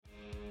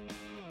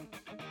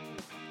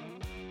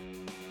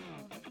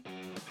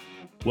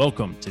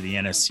Welcome to the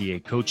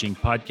NSCA Coaching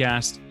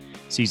Podcast,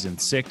 Season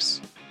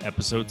 6,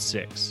 Episode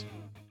 6.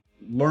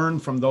 Learn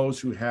from those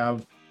who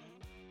have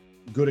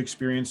good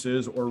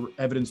experiences or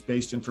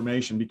evidence-based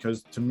information,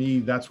 because to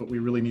me, that's what we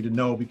really need to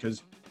know,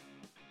 because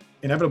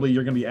inevitably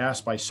you're going to be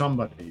asked by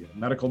somebody, a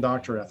medical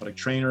doctor, athletic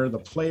trainer, the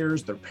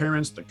players, their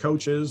parents, the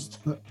coaches,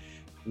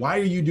 why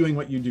are you doing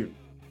what you do?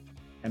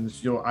 And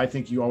I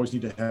think you always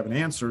need to have an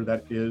answer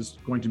that is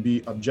going to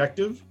be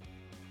objective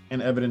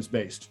and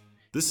evidence-based.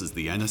 This is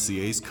the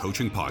NSCA's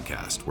Coaching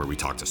Podcast, where we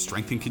talk to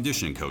strength and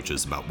conditioning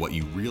coaches about what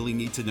you really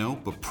need to know,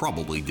 but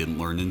probably didn't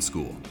learn in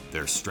school.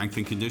 There's strength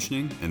and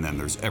conditioning, and then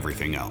there's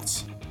everything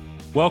else.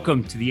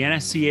 Welcome to the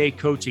NSCA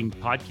Coaching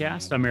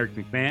Podcast. I'm Eric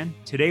McMahon.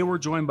 Today, we're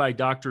joined by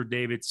Dr.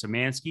 David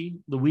Szymanski,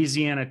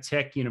 Louisiana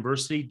Tech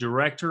University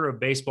Director of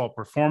Baseball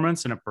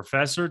Performance and a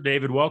professor.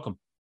 David, welcome.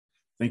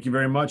 Thank you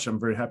very much. I'm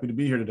very happy to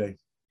be here today.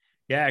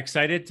 Yeah,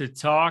 excited to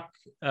talk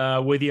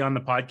with you on the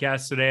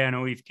podcast today. I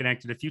know we've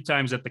connected a few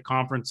times at the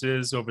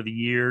conferences over the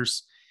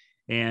years,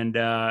 and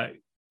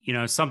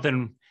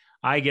something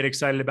I get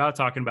excited about,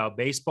 talking about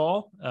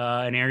baseball,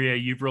 an area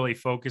you've really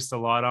focused a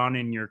lot on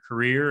in your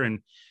career, and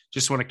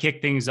just want to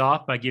kick things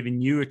off by giving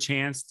you a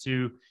chance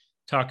to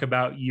talk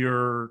about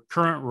your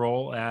current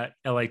role at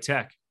LA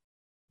Tech.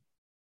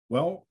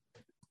 Well,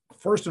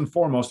 first and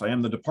foremost, I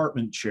am the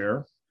department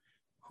chair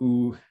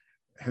who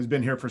has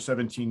been here for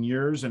 17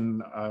 years.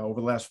 And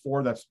over the last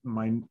 4, that's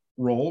my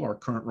role, our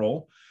current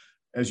role.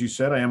 As you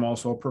said, I am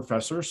also a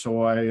professor.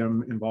 So I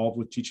am involved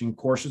with teaching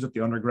courses at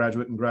the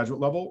undergraduate and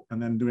graduate level,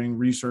 and then doing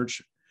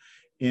research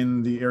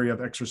in the area of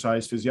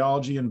exercise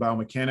physiology and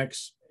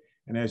biomechanics.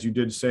 And as you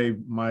did say,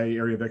 my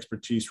area of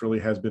expertise really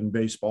has been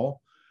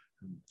baseball.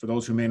 For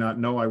those who may not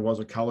know, I was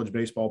a college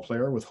baseball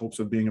player with hopes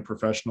of being a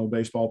professional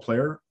baseball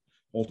player.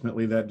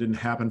 Ultimately, that didn't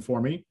happen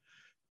for me.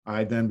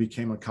 I then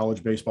became a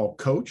college baseball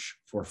coach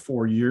for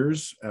 4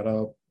 years at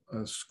a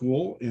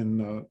school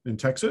in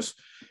Texas.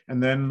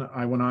 And then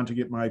I went on to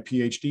get my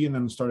PhD and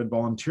then started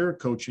volunteer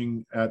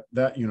coaching at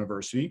that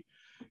university.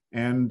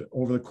 And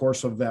over the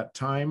course of that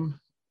time,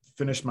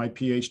 finished my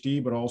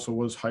PhD, but also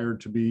was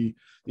hired to be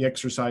the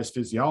exercise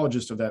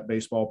physiologist of that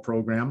baseball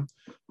program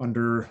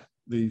under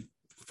the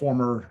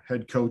former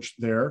head coach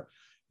there,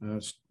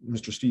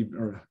 Mr. Steve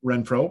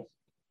Renfro.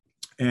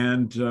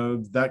 And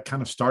that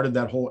kind of started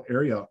that whole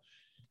area.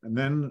 And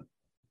then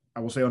I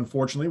will say,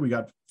 unfortunately, we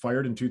got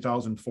fired in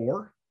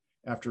 2004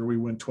 after we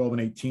went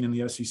 12-18 in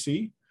the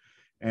SEC.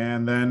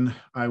 And then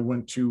I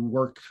went to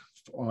work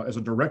as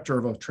a director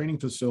of a training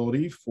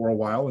facility for a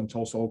while in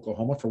Tulsa,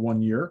 Oklahoma for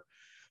 1 year.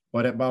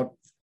 But about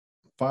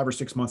 5 or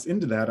 6 months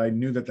into that, I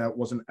knew that that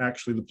wasn't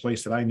actually the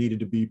place that I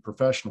needed to be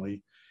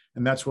professionally.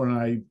 And that's when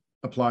I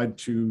applied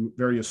to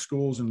various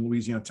schools, and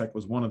Louisiana Tech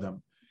was one of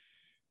them.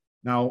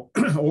 Now,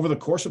 over the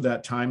course of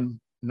that time,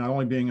 not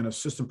only being an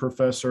assistant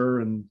professor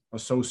and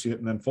associate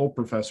and then full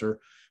professor,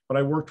 but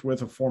I worked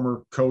with a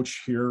former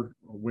coach here,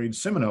 Wade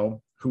Simino,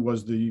 who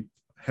was the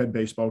head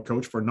baseball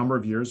coach for a number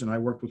of years. And I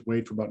worked with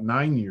Wade for about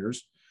 9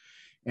 years.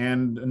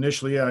 And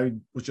initially I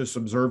was just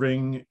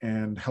observing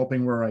and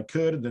helping where I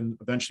could. Then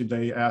eventually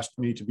they asked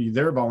me to be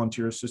their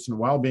volunteer assistant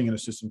while being an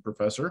assistant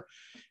professor.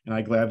 And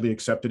I gladly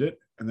accepted it.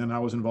 And then I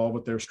was involved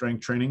with their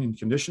strength training and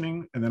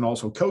conditioning, and then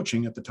also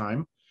coaching at the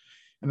time.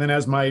 And then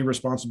as my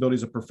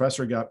responsibilities as a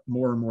professor got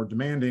more and more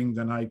demanding,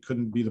 then I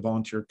couldn't be the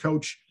volunteer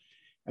coach.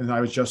 And I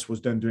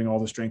was then doing all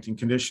the strength and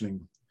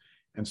conditioning.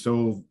 And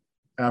so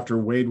after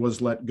Wade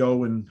was let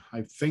go in,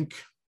 I think,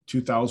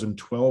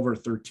 2012 or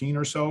 13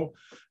 or so,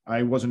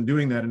 I wasn't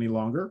doing that any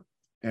longer.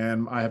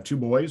 And I have 2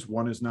 boys.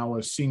 One is now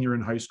a senior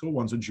in high school.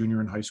 One's a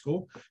junior in high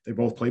school. They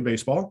both play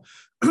baseball.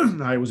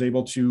 I was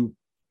able to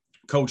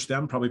coach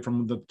them probably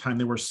from the time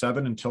they were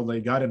 7 until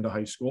they got into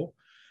high school.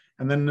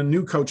 And then the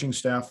new coaching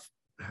staff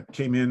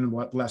came in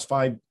the last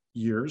 5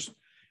 years,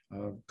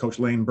 Coach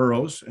Lane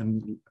Burrows,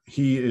 and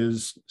he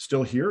is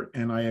still here.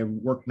 And I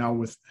work now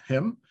with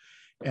him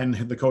and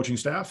the coaching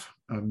staff,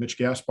 Mitch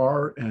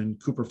Gaspar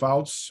and Cooper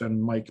Fouts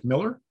and Matt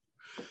Miller,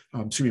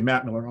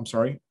 I'm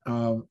sorry.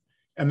 And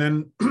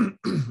then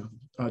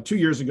 2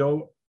 years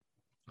ago,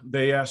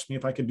 they asked me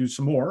if I could do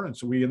some more. And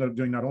so we ended up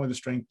doing not only the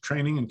strength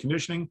training and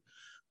conditioning,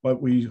 but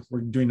we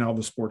were doing now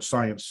the sports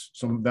science.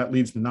 So that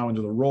leads me now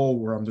into the role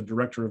where I'm the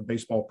director of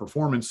baseball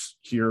performance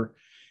here.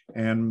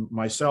 And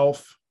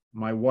myself,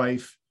 my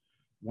wife,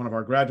 one of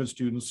our graduate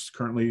students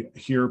currently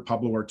here,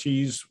 Pablo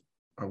Ortiz,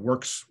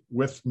 works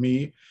with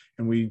me,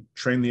 and we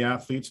train the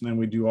athletes, and then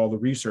we do all the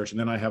research. And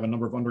then I have a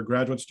number of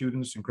undergraduate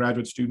students and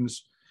graduate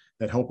students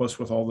that help us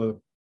with all the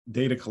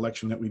data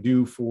collection that we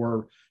do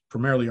for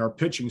primarily our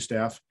pitching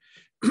staff.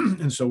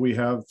 And so we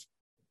have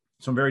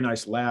some very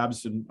nice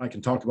labs, and I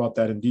can talk about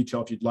that in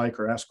detail if you'd like,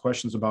 or ask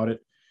questions about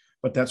it.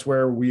 But that's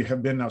where we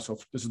have been now. So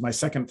this is my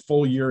second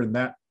full year in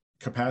that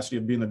capacity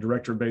of being the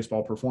director of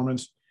baseball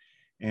performance.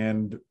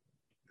 And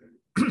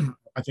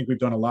I think we've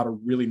done a lot of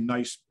really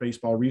nice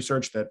baseball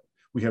research that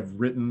we have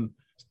written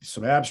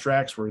some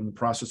abstracts. We're in the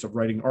process of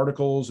writing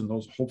articles, and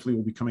those hopefully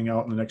will be coming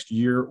out in the next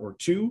year or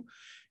 2.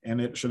 And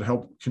it should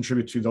help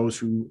contribute to those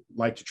who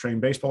like to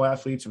train baseball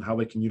athletes and how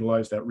they can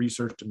utilize that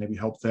research to maybe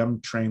help them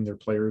train their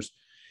players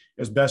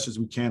as best as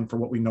we can for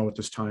what we know at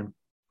this time.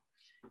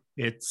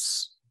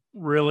 It's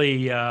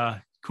really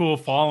cool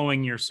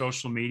following your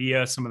social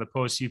media, some of the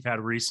posts you've had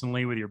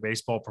recently with your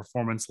baseball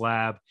performance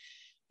lab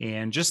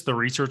and just the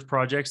research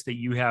projects that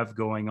you have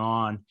going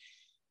on.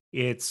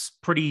 It's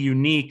pretty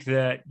unique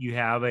that you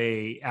have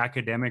a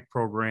academic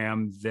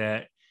program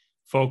that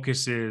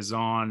focuses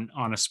on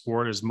a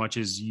sport as much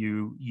as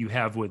you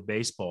have with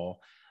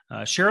baseball.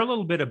 Share a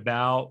little bit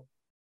about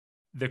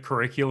the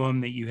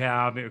curriculum that you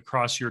have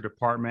across your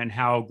department,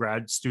 how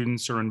grad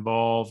students are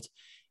involved,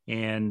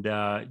 and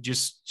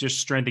just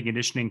strength and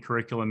conditioning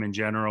curriculum in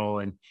general,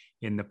 and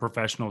in the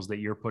professionals that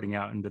you're putting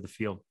out into the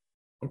field.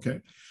 Okay.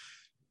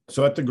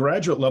 So at the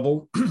graduate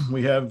level,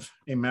 we have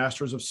a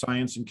Master's of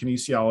Science in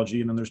Kinesiology,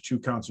 and then there's 2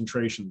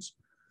 concentrations.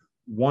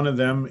 One of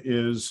them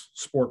is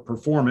sport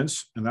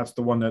performance, and that's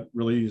the one that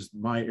really is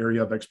my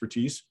area of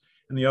expertise.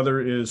 And the other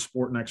is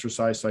sport and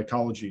exercise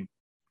psychology.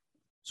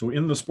 So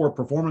in the sport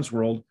performance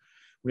world,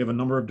 we have a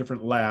number of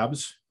different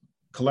labs.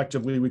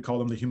 Collectively, we call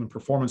them the human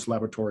performance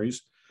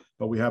laboratories,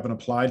 but we have an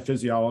applied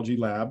physiology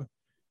lab.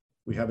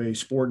 We have a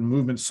sport and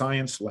movement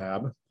science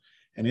lab.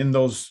 And in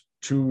those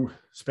 2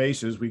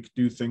 spaces, we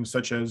do things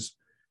such as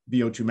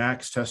VO2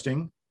 max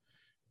testing,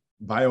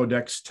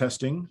 Biodex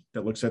testing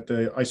that looks at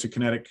the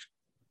isokinetic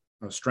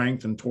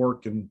strength and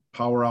torque and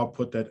power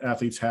output that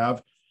athletes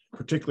have,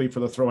 particularly for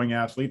the throwing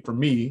athlete, for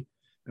me.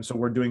 And so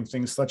we're doing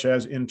things such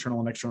as internal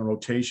and external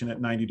rotation at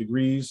 90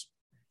 degrees.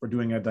 We're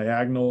doing a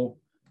diagonal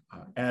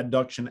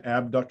adduction,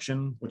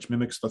 abduction, which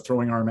mimics the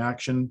throwing arm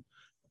action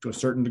to a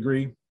certain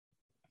degree.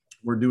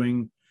 We're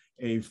doing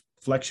a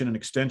flexion and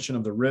extension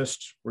of the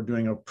wrist. We're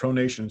doing a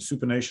pronation and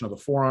supination of the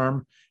forearm.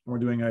 And we're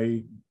doing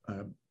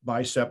a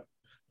bicep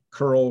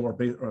curl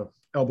or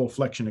elbow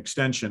flexion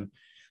extension.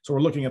 So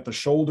we're looking at the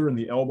shoulder and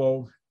the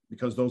elbow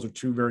because those are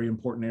 2 very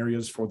important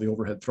areas for the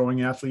overhead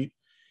throwing athlete.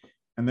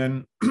 And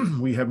then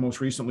we have most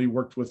recently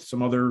worked with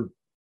some other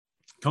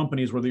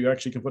companies where you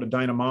actually can put a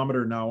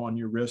dynamometer now on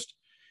your wrist.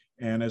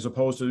 And as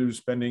opposed to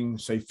spending,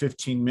 say,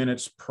 15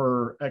 minutes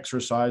per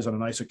exercise on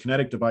an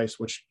isokinetic device,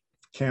 which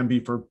can be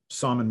for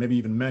some and maybe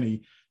even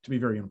many to be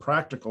very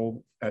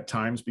impractical at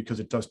times because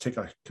it does take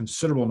a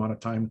considerable amount of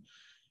time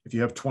if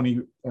you have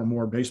 20 or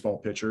more baseball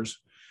pitchers.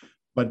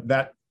 But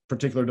that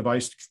particular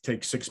device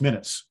takes 6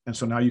 minutes. And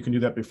so now you can do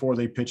that before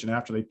they pitch and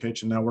after they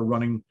pitch. And now we're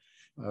running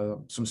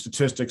some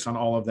statistics on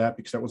all of that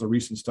because that was a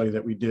recent study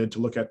that we did to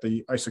look at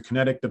the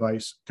isokinetic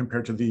device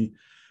compared to the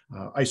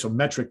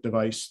isometric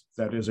device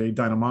that is a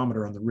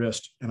dynamometer on the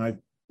wrist. And I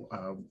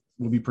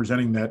will be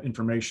presenting that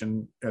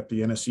information at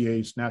the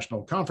NSCA's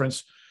national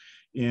conference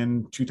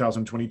in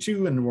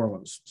 2022 in New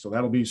Orleans. So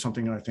that'll be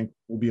something I think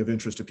will be of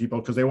interest to people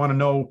because they want to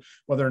know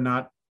whether or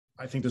not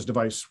I think this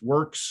device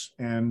works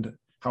and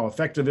how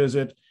effective is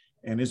it,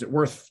 and is it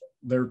worth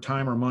their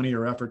time or money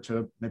or effort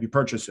to maybe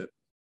purchase it.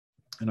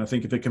 And I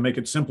think if it can make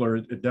it simpler,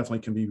 it definitely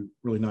can be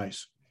really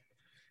nice.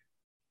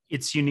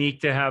 It's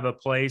unique to have a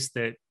place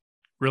that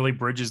really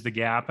bridges the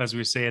gap, as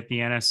we say at the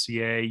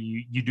NSCA.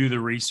 You do the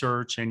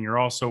research and you're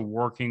also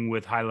working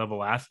with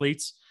high-level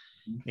athletes.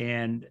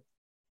 And,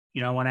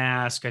 I want to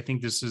ask, I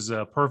think this is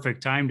a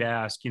perfect time to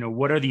ask,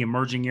 what are the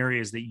emerging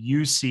areas that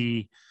you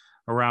see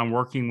around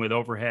working with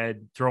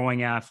overhead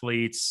throwing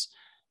athletes,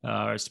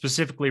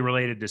 specifically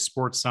related to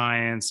sports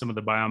science, some of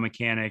the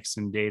biomechanics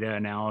and data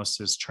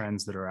analysis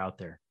trends that are out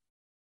there?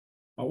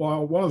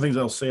 Well, one of the things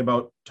I'll say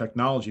about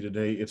technology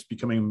today, it's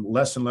becoming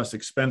less and less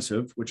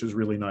expensive, which is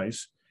really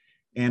nice.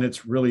 And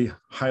it's really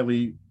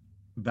highly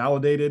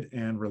validated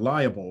and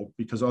reliable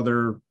because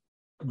other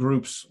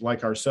groups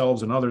like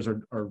ourselves and others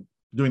are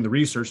doing the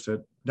research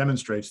that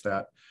demonstrates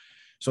that.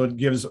 So it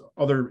gives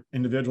other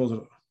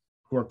individuals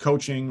who are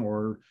coaching,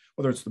 or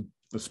whether it's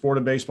the sport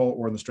of baseball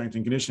or in the strength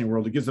and conditioning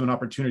world, it gives them an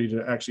opportunity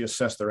to actually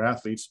assess their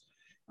athletes,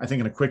 I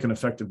think, in a quick and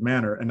effective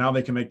manner. And now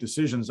they can make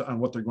decisions on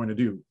what they're going to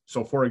do.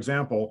 So for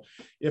example,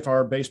 if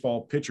our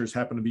baseball pitchers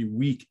happen to be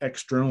weak,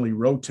 externally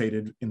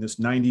rotated in this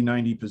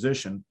 90-90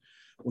 position,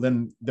 well,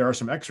 then there are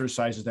some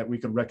exercises that we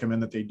could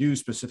recommend that they do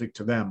specific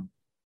to them,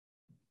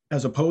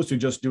 as opposed to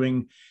just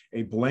doing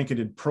a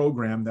blanketed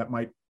program that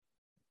might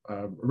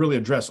really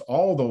address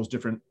all those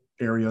different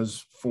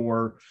areas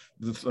for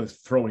the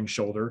throwing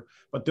shoulder.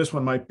 But this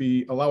one might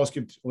allow us to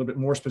give a little bit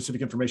more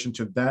specific information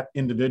to that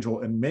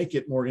individual and make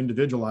it more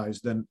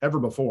individualized than ever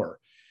before.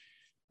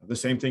 The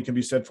same thing can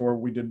be said for,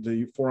 we did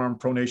the forearm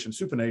pronation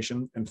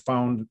supination and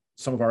found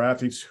some of our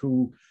athletes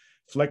who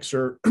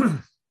flexor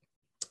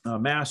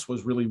mass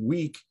was really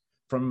weak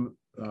from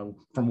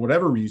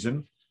whatever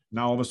reason.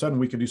 Now, all of a sudden,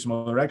 we can do some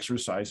other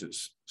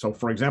exercises. So,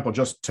 for example,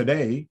 just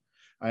today,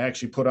 I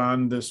actually put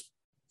on this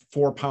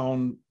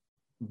 4-pound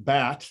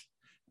bat.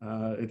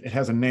 It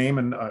has a name,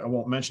 and I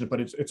won't mention it, but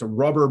it's a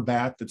rubber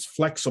bat that's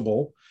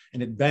flexible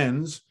and it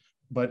bends.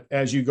 But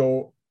as you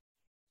go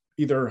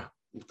either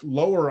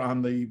lower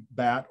on the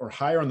bat or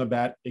higher on the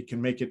bat, it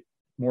can make it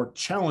more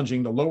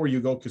challenging the lower you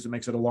go because it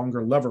makes it a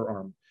longer lever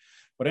arm.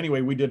 But anyway,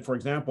 we did, for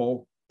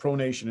example,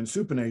 pronation, and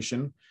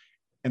supination.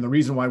 And the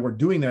reason why we're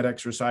doing that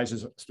exercise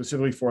is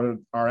specifically for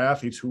our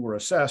athletes who were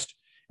assessed.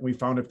 And we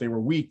found if they were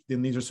weak,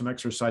 then these are some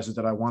exercises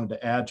that I wanted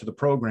to add to the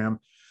program.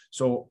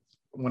 So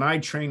when I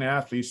train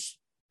athletes,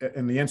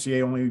 and the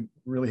NCAA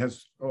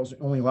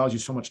only allows you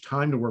so much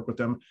time to work with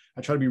them,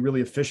 I try to be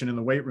really efficient in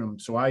the weight room.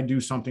 So I do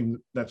something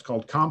that's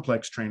called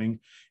complex training,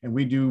 and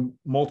we do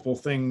multiple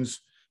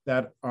things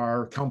that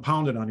are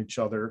compounded on each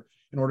other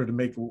in order to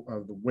make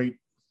the weight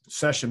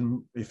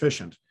session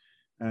efficient.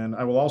 And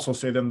I will also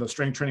say then the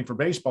Strength Training for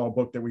Baseball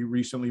book that we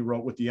recently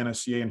wrote with the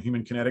NSCA and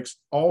Human Kinetics.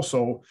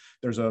 Also,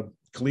 there's a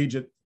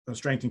collegiate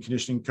strength and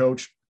conditioning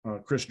coach,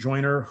 Chris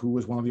Joyner, who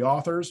was one of the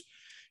authors.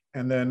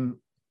 And then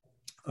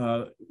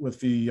with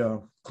the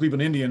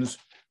Cleveland Indians,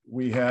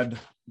 we had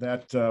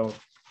that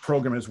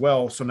program as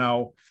well. So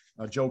now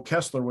Joe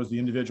Kessler was the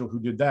individual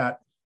who did that.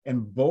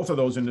 And both of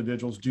those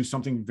individuals do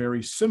something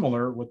very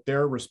similar with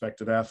their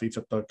respective athletes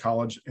at the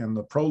college and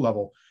the pro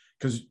level,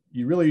 because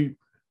you really,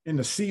 in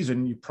the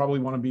season, you probably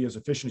want to be as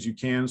efficient as you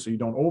can so you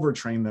don't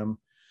overtrain them.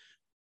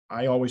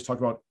 I always talk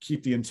about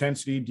keep the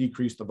intensity,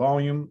 decrease the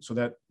volume so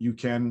that you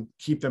can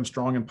keep them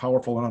strong and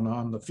powerful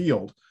on the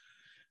field.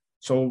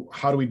 So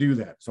how do we do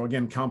that? So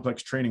again,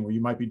 complex training, where you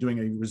might be doing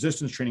a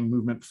resistance training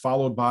movement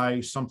followed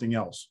by something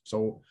else.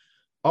 So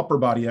upper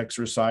body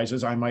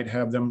exercises, I might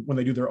have them when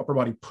they do their upper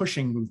body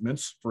pushing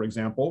movements, for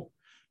example,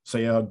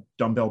 say a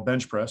dumbbell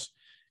bench press,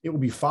 it will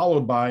be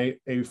followed by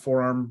a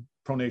forearm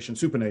pronation,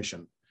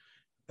 supination.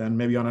 Then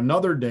maybe on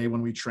another day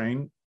when we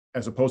train,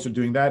 as opposed to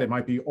doing that, it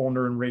might be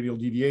ulnar and radial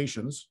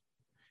deviations.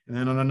 And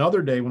then on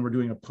another day when we're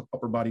doing a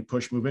upper body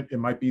push movement, it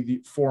might be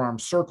the forearm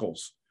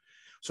circles.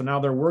 So now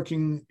they're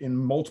working in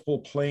multiple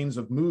planes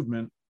of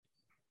movement,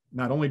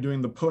 not only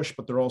doing the push,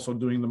 but they're also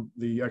doing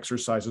the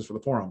exercises for the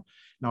forearm.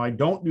 Now, I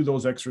don't do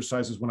those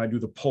exercises when I do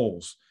the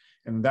pulls.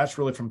 And that's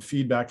really from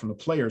feedback from the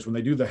players when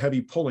they do the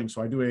heavy pulling.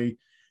 So I do a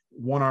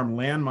one-arm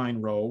landmine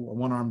row, a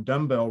one-arm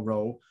dumbbell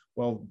row.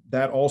 Well,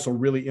 that also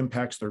really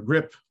impacts their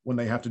grip when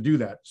they have to do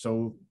that.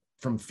 So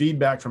from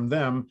feedback from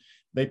them,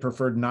 they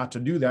preferred not to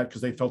do that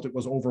because they felt it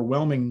was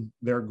overwhelming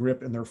their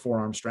grip and their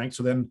forearm strength.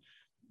 So then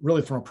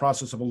really from a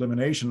process of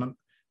elimination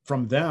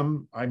from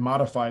them, I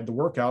modified the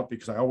workout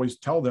because I always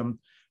tell them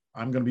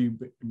I'm going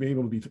to be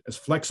able to be as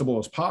flexible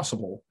as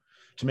possible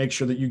to make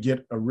sure that you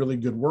get a really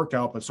good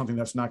workout, but something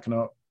that's not going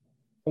to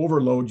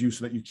overload you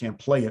so that you can't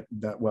play it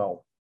that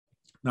well.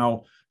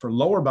 Now, for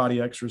lower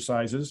body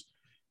exercises,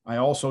 I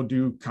also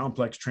do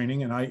complex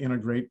training and I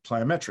integrate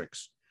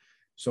plyometrics.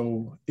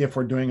 So if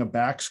we're doing a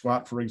back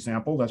squat, for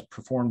example, that's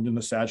performed in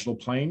the sagittal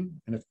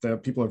plane, and if the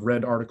people have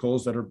read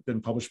articles that have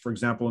been published, for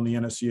example, in the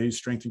NSCA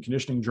Strength and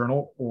Conditioning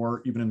Journal,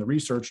 or even in the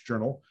Research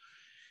Journal,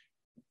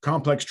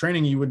 complex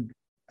training, you would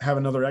have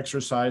another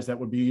exercise that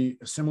would be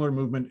a similar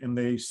movement in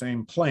the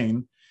same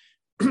plane.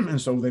 And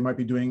so they might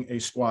be doing a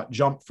squat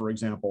jump, for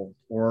example,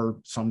 or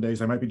some days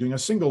they might be doing a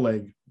single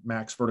leg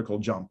max vertical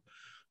jump,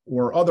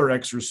 or other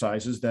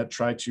exercises that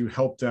try to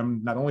help them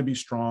not only be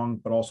strong,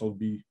 but also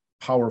be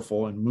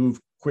powerful and move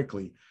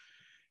quickly.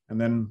 And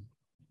then,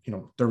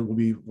 there will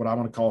be what I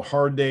want to call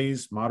hard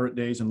days, moderate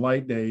days, and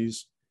light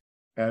days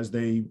as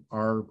they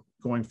are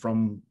going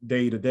from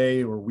day to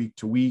day or week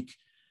to week.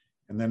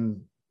 And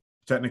then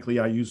technically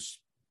I use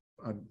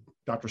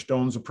Dr.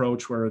 Stone's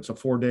approach where it's a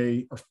 4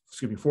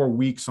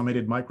 week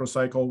summated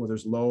microcycle where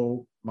there's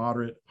low,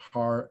 moderate,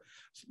 hard,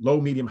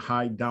 low, medium,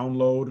 high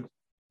download.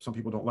 Some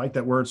people don't like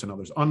that word, so now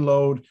there's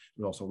unload.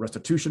 There's also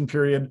restitution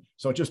period.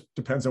 So it just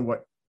depends on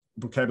what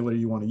vocabulary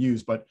you want to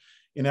use. But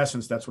in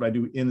essence, that's what I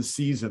do in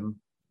season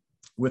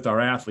with our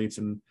athletes.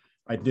 And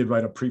I did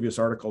write a previous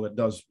article that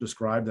does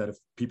describe that if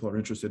people are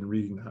interested in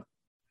reading that.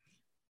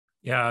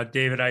 Yeah,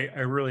 David, I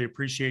really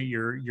appreciate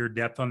your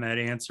depth on that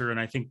answer. And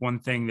I think one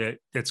thing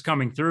that's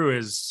coming through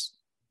is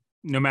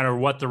no matter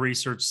what the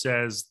research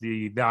says,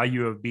 the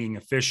value of being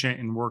efficient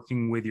and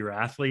working with your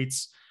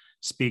athletes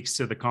speaks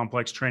to the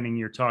complex training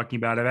you're talking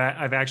about.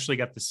 I've actually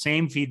got the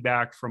same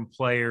feedback from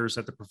players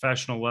at the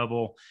professional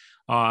level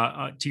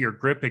to your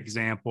grip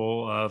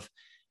example of,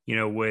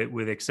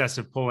 with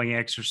excessive pulling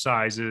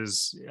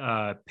exercises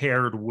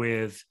paired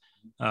with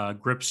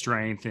grip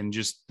strength and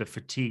just the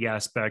fatigue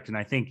aspect. And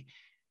I think,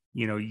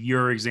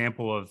 your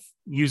example of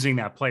using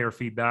that player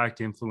feedback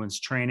to influence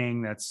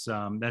training, that's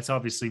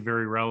obviously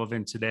very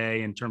relevant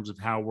today in terms of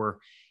how we're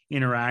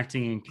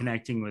interacting and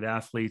connecting with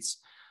athletes.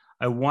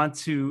 I want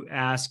to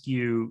ask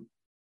you,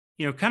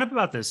 kind of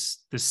about the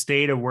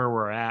state of where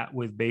we're at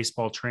with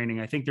baseball training.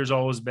 I think there's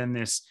always been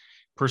this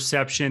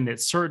perception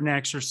that certain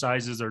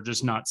exercises are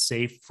just not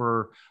safe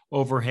for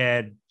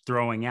overhead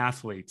throwing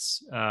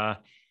athletes.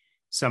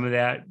 Some of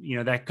that,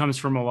 that comes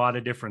from a lot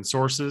of different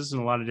sources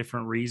and a lot of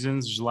different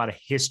reasons. There's a lot of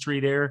history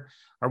there.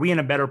 Are we in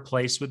a better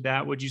place with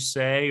that, would you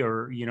say?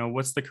 Or,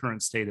 what's the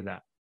current state of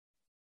that?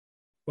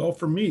 Well,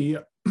 for me,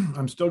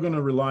 I'm still going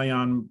to rely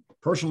on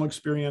personal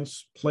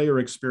experience, player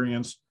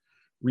experience,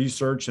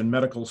 research, and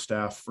medical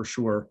staff for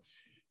sure.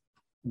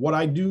 What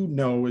I do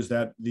know is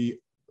that the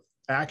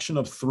action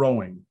of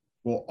throwing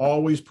will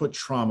always put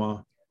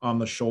trauma on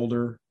the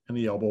shoulder and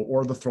the elbow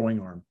or the throwing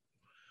arm.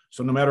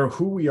 So no matter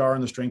who we are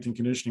in the strength and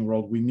conditioning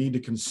world, we need to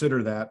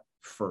consider that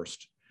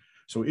first.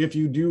 So if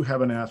you do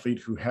have an athlete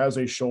who has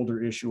a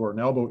shoulder issue or an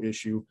elbow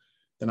issue,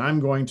 then I'm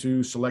going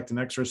to select an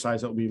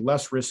exercise that will be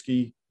less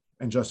risky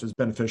and just as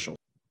beneficial.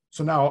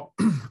 So now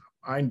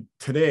I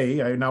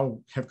now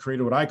have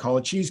created what I call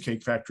a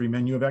Cheesecake Factory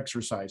menu of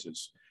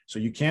exercises. So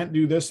you can't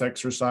do this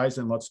exercise,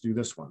 and let's do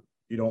this one.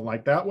 You don't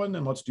like that one,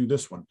 then let's do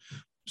this one.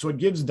 So it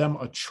gives them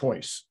a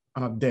choice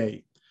on a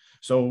day.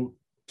 So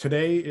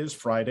today is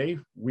Friday.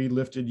 We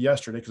lifted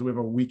yesterday because we have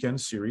a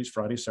weekend series,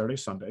 Friday, Saturday,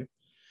 Sunday,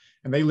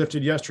 and they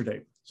lifted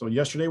yesterday. So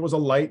yesterday was a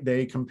light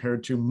day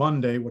compared to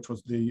Monday, which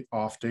was the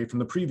off day from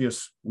the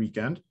previous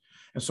weekend.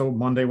 And so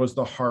Monday was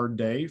the hard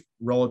day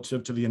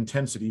relative to the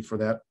intensity for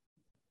that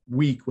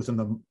week within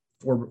the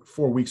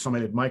four-week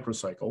summated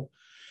microcycle.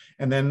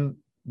 And then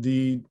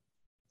the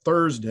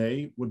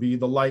Thursday would be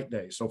the light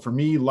day. So for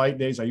me, light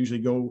days, I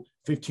usually go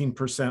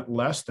 15%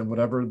 less than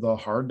whatever the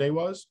hard day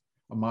was.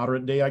 A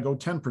moderate day, I go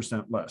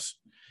 10% less.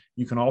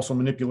 You can also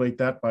manipulate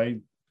that by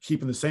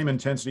keeping the same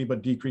intensity,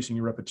 but decreasing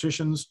your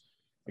repetitions.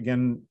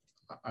 Again,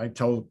 I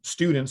tell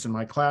students in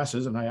my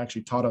classes, and I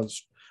actually taught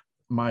us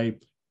my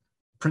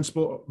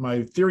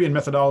theory and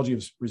methodology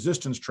of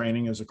resistance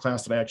training is a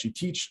class that I actually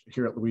teach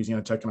here at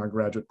Louisiana Tech in our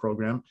graduate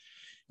program.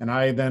 And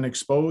I then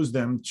expose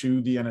them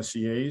to the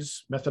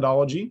NSCA's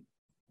methodology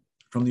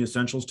from the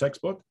Essentials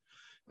textbook.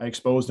 I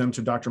expose them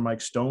to Dr.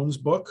 Mike Stone's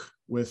book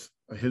with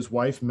his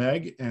wife,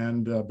 Meg,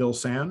 and Bill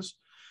Sands.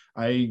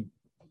 I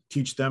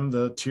teach them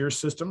the tier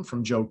system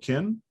from Joe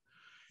Kinn.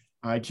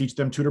 I teach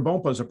them Tudor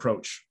Bompa's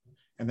approach.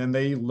 And then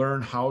they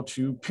learn how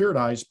to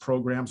periodize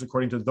programs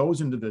according to those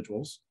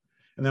individuals.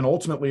 And then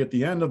ultimately at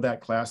the end of that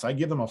class, I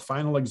give them a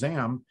final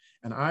exam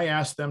and I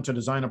ask them to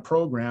design a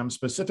program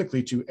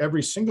specifically to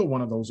every single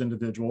one of those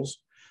individuals,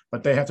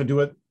 but they have to do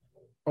it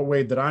a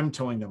way that I'm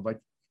telling them, like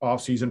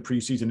off-season,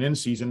 preseason,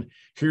 in-season.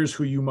 Here's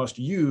who you must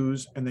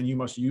use, and then you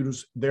must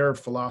use their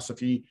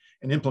philosophy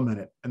and implement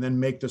it, and then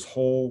make this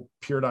whole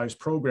periodized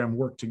program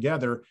work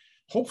together,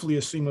 hopefully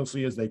as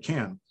seamlessly as they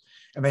can.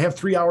 And they have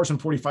 3 hours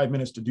and 45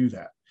 minutes to do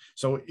that.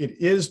 So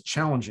it is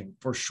challenging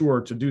for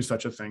sure to do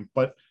such a thing,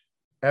 but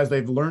as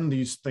they've learned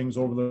these things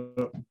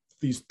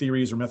these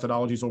theories or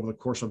methodologies over the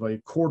course of a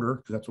quarter,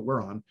 because that's what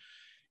we're on,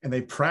 and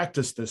they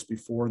practiced this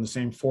before in the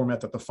same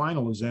format that the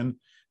final is in,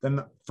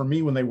 then for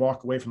me, when they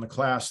walk away from the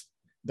class,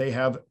 they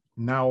have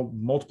now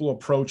multiple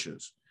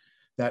approaches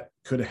that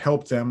could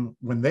help them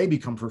when they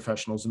become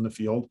professionals in the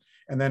field.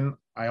 And then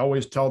I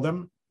always tell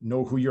them,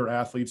 know who your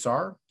athletes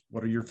are.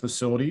 What are your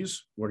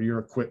facilities? What are your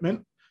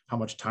equipment? How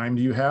much time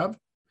do you have?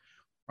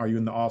 Are you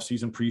in the off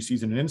season,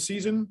 preseason, and in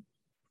season?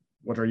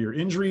 What are your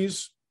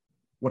injuries?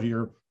 What are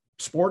your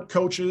sport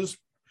coaches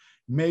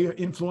may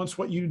influence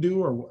what you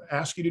do or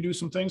ask you to do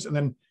some things? And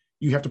then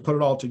you have to put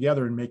it all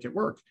together and make it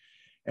work.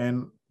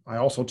 And I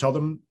also tell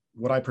them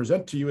what I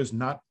present to you is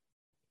not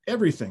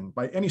everything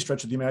by any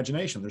stretch of the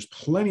imagination. There's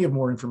plenty of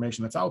more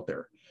information that's out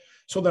there.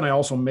 So then I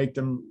also make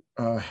them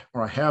or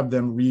I have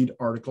them read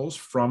articles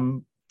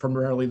from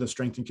primarily the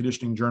Strength and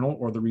Conditioning Journal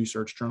or the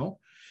Research Journal.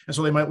 And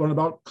so they might learn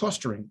about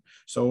clustering.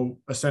 So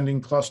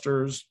ascending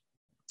clusters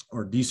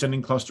or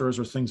descending clusters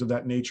or things of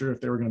that nature. If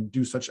they were going to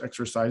do such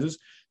exercises,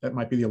 that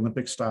might be the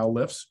Olympic style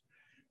lifts.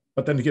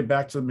 But then to get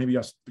back to maybe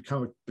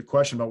kind of the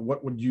question about where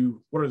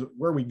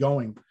are we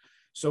going?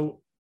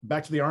 So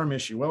back to the arm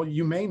issue. Well,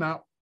 you may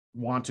not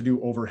want to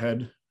do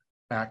overhead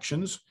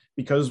actions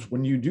because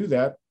when you do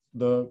that,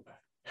 the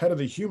head of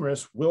the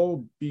humerus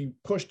will be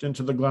pushed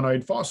into the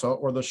glenoid fossa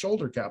or the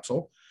shoulder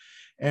capsule.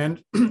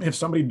 And if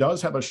somebody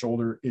does have a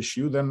shoulder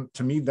issue, then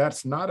to me,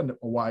 that's not a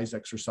wise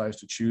exercise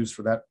to choose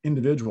for that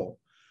individual.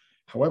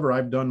 However,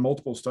 I've done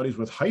multiple studies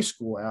with high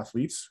school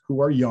athletes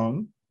who are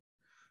young,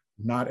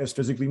 not as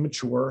physically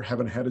mature,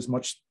 haven't had as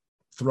much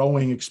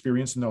throwing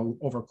experience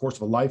over the course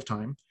of a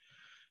lifetime.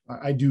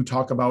 I do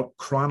talk about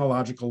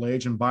chronological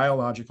age and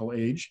biological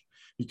age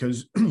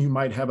because you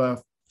might have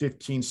a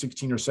 15,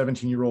 16, or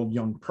 17-year-old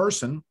young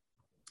person,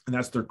 and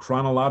that's their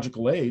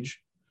chronological age.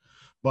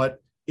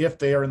 But if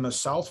they are in the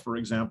South, for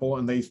example,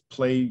 and they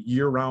play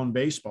year-round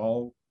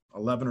baseball,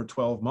 11 or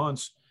 12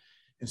 months,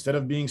 instead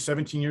of being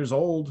 17 years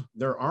old,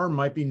 their arm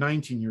might be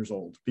 19 years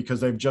old because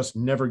they've just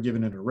never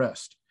given it a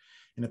rest.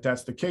 And if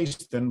that's the case,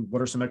 then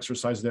what are some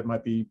exercises that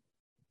might be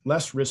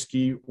less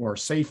risky or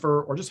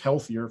safer or just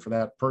healthier for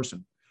that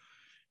person?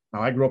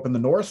 Now, I grew up in the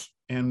North,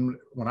 and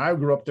when I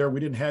grew up there, we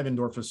didn't have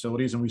indoor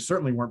facilities, and we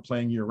certainly weren't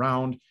playing year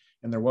round.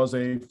 And there was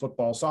a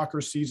football,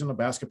 soccer season, a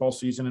basketball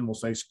season, and we'll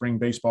say spring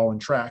baseball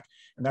and track.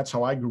 And that's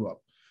how I grew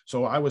up.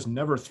 So I was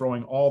never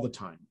throwing all the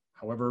time.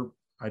 However,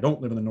 I don't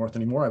live in the North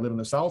anymore. I live in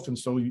the South. And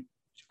so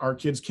our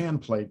kids can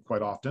play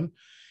quite often.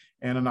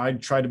 And I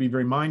try to be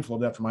very mindful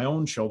of that for my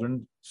own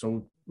children.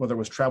 So whether it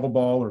was travel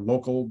ball or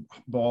local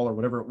ball or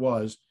whatever it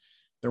was,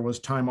 there was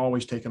time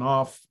always taken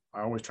off.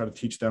 I always try to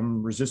teach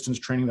them resistance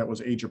training that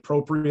was age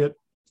appropriate,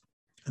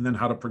 and then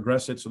how to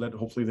progress it so that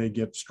hopefully they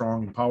get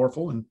strong and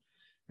powerful and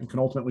can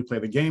ultimately play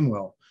the game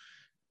well.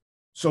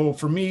 So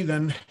for me,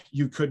 then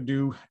you could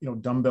do,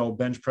 dumbbell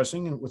bench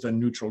pressing with a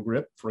neutral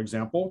grip, for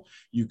example.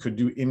 You could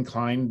do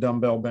incline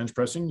dumbbell bench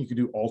pressing. You could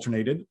do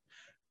alternated.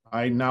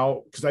 I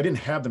now, because I didn't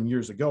have them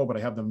years ago, but I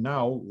have them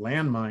now,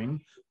 landmine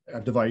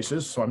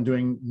devices. So I'm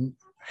doing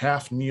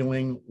half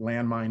kneeling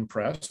landmine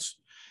press.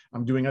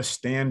 I'm doing a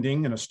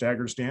standing and a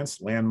staggered stance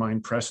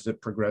landmine press as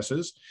it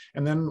progresses.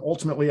 And then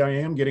ultimately I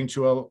am getting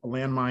to a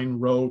landmine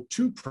row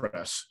 2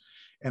 press.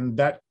 And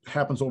that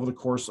happens over the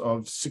course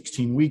of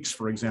 16 weeks,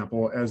 for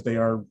example, as they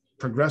are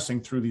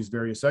progressing through these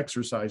various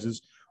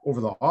exercises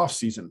over the off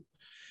season.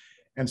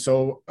 And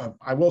so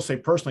I will say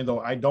personally,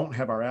 though, I don't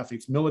have our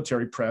athletes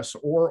military press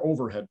or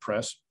overhead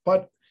press,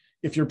 but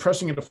if you're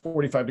pressing at a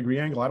 45-degree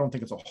angle, I don't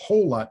think it's a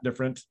whole lot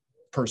different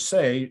per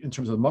se in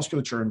terms of the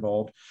musculature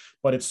involved,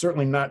 but it's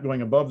certainly not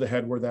going above the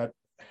head where that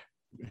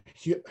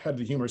head of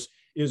the humerus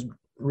is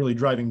really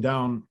driving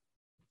down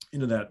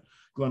into that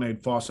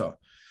glenoid fossa.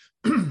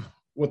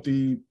 With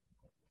the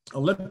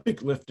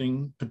Olympic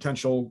lifting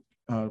potential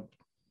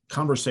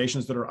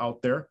conversations that are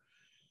out there,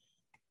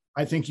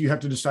 I think you have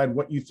to decide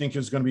what you think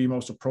is going to be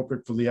most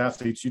appropriate for the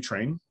athletes you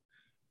train.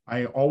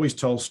 I always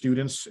tell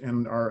students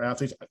and our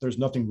athletes, there's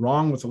nothing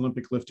wrong with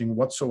Olympic lifting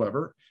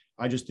whatsoever.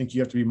 I just think you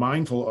have to be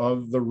mindful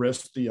of the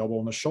wrist, the elbow,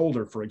 and the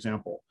shoulder, for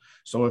example.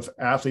 So if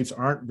athletes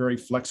aren't very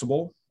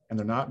flexible and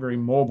they're not very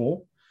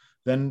mobile,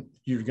 then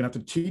you're going to have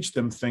to teach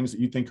them things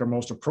that you think are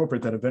most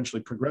appropriate that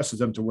eventually progresses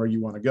them to where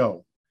you want to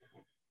go.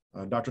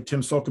 Dr.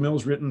 Tim Sokamil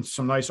has written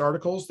some nice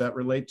articles that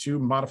relate to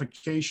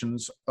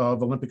modifications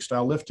of Olympic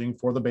style lifting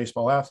for the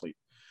baseball athlete.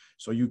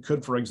 So you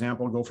could, for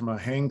example, go from a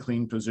hang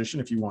clean position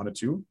if you wanted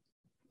to.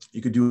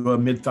 You could do a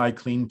mid-thigh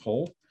clean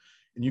pull,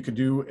 and you could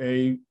do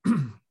a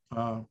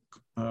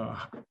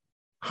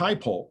high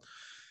pull.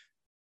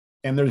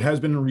 And there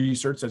has been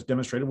research that's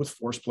demonstrated with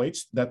force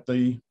plates that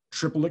the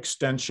triple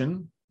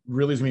extension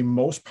really is going to be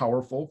most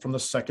powerful from the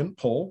second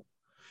pull.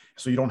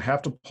 So you don't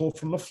have to pull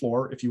from the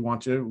floor if you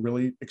want to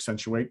really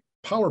accentuate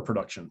power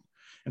production.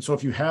 And so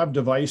if you have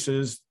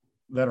devices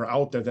that are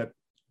out there that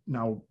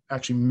now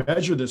actually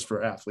measure this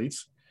for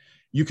athletes,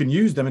 you can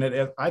use them.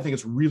 And I think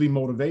it's really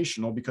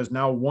motivational because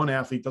now one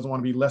athlete doesn't want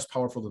to be less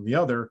powerful than the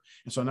other.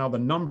 And so now the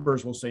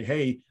numbers will say,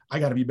 hey, I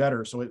got to be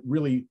better. So it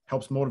really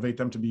helps motivate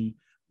them to be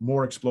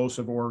more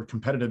explosive or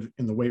competitive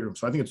in the weight room.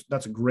 So I think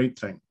that's a great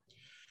thing.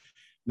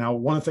 Now,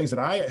 one of the things that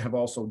I have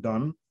also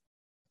done,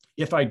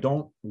 if I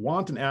don't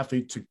want an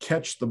athlete to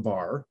catch the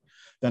bar,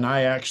 then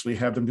I actually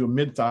have them do a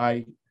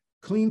mid-thigh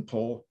clean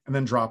pull and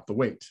then drop the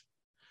weight.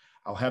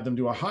 I'll have them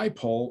do a high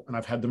pull and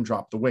I've had them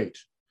drop the weight.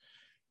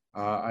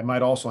 I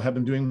might also have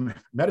them doing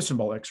medicine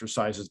ball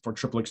exercises for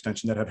triple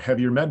extension that have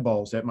heavier med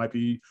balls that might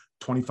be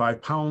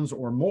 25 pounds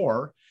or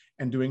more,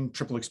 and doing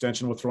triple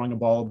extension with throwing a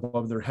ball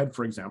above their head,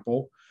 for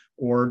example,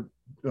 or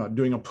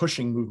doing a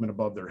pushing movement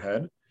above their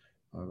head.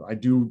 I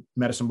do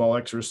medicine ball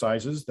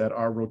exercises that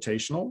are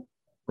rotational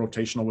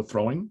with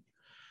throwing,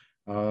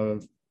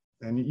 and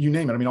you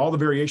name it. I mean, all the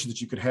variations that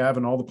you could have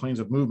and all the planes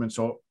of movement.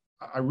 So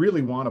I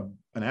really want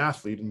an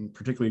athlete, and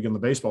particularly again, the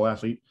baseball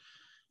athlete,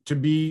 to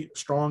be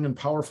strong and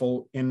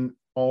powerful in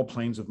all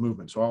planes of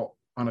movement. So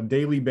on a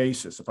daily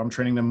basis, if I'm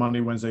training them Monday,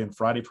 Wednesday, and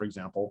Friday, for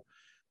example,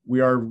 we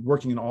are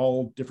working in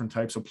all different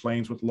types of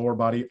planes with lower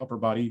body, upper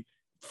body,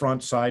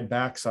 front side,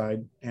 back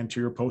side,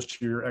 anterior,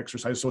 posterior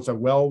exercise. So it's a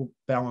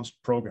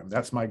well-balanced program.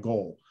 That's my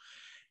goal.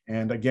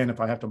 And again, if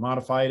I have to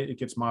modify it, it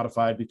gets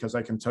modified because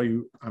I can tell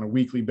you on a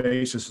weekly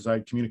basis, as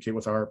I communicate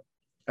with our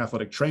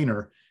athletic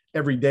trainer,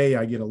 every day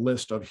I get a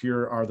list of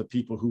here are the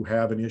people who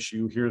have an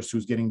issue. Here's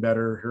who's getting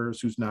better.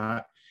 Here's who's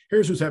not.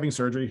 Here's who's having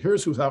surgery.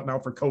 Here's who's out now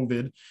for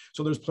COVID.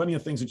 So there's plenty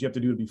of things that you have to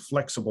do to be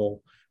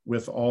flexible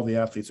with all the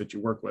athletes that you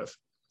work with.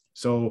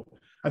 So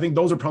I think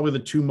those are probably the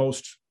two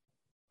most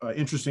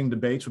interesting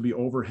debates would be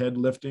overhead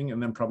lifting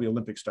and then probably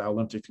Olympic style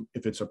lifting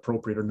if it's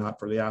appropriate or not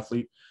for the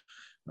athlete.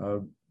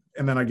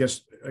 And then I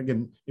guess,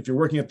 again, if you're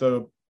working at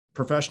the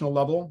professional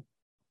level,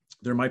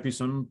 there might be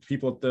some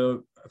people at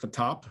the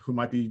top who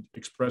might be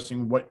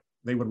expressing what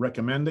they would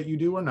recommend that you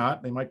do or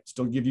not. They might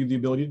still give you the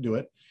ability to do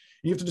it.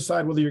 You have to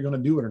decide whether you're going to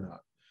do it or not.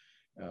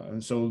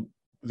 And so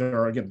there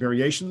are, again,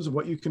 variations of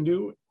what you can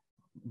do.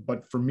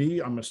 But for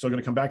me, I'm still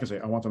going to come back and say,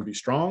 I want them to be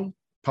strong,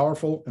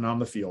 powerful, and on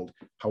the field.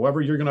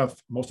 However, you're going to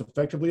most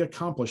effectively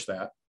accomplish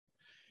that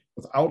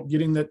without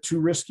getting that too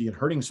risky and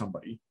hurting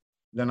somebody,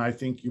 then I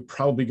think you're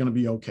probably going to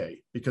be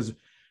okay. Because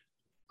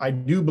I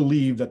do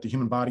believe that the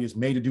human body is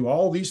made to do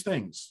all these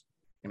things.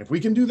 And if we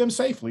can do them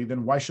safely,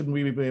 then why shouldn't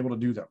we be able to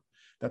do them?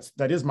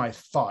 That is my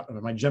thought,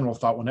 my general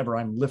thought whenever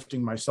I'm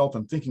lifting myself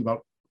and thinking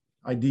about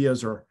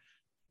ideas or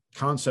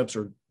concepts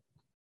or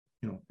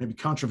maybe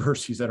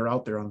controversies that are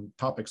out there on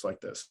topics like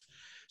this.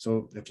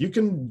 So if you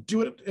can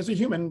do it as a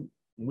human,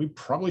 we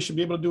probably should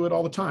be able to do it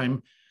all the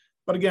time.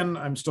 But again,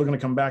 I'm still going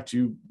to come back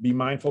to be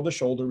mindful of the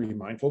shoulder, be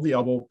mindful of the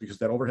elbow, because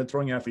that overhead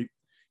throwing athlete,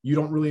 we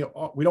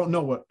don't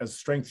know what, as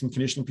strength and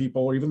conditioning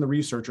people, or even the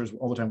researchers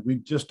all the time, we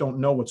just don't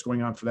know what's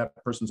going on for that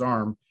person's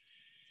arm.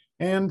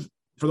 And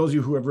for those of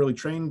you who have really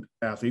trained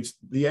athletes,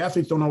 the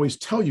athletes don't always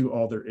tell you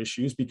all their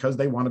issues because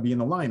they want to be in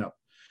the lineup.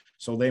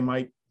 So they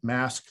might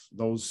mask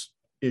those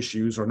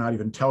issues or not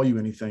even tell you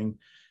anything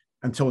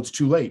until it's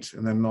too late.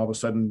 And then all of a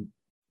sudden,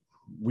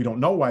 we don't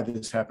know why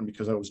this happened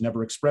because it was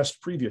never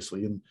expressed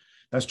previously. And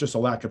that's just a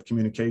lack of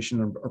communication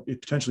or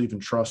potentially even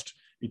trust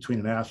between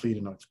an athlete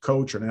and a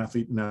coach, or an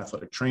athlete and an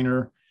athletic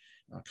trainer,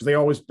 because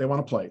they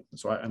want to play.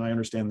 So I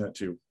understand that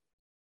too.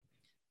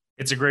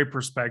 It's a great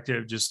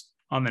perspective just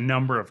on the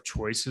number of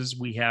choices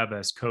we have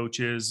as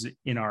coaches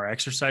in our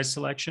exercise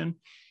selection.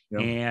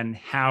 Yep. And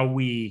how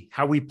we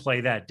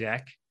play that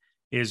deck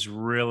is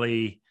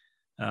really,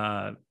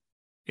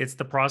 it's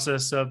the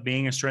process of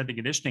being a strength and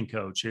conditioning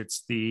coach.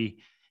 It's the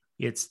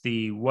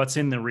what's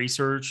in the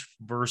research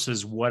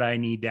versus what I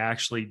need to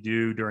actually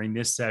do during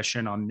this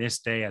session on this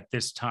day at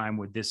this time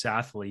with this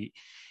athlete.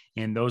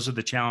 And those are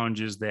the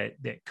challenges that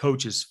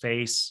coaches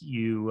face.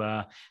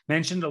 You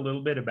mentioned a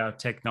little bit about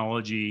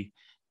technology,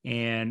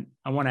 and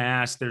I want to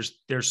ask,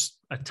 there's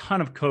a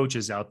ton of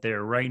coaches out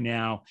there right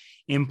now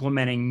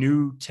implementing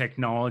new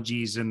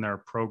technologies in their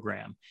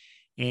program.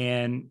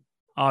 And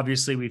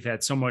obviously we've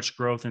had so much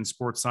growth in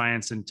sports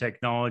science and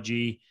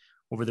technology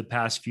over the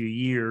past few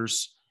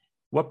years.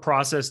 What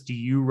process do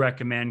you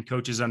recommend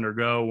coaches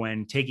undergo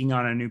when taking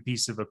on a new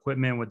piece of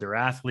equipment with their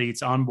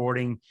athletes,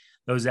 onboarding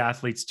those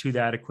athletes to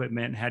that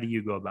equipment? How do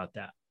you go about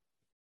that?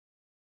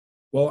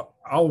 Well,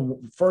 I'll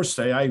first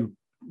say I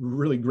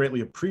really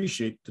greatly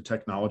appreciate the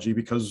technology,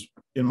 because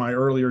in my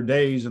earlier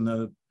days in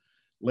the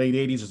late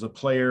 80s as a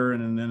player,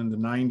 and then in the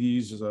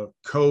 90s as a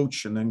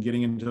coach, and then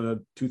getting into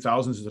the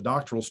 2000s as a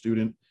doctoral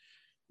student,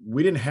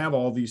 we didn't have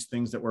all these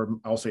things that were,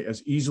 I'll say,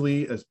 as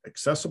easily as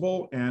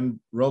accessible and,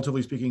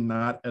 relatively speaking,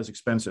 not as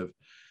expensive.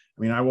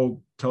 I mean, I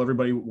will tell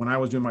everybody, when I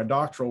was doing my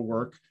doctoral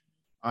work,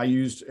 I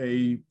used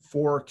a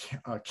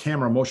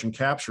 4-camera motion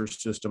capture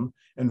system,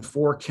 and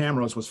 4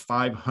 cameras was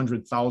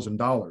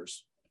 $500,000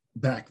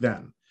 back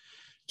then.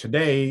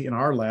 Today in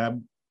our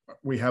lab,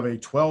 we have a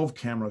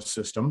 12-camera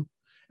system,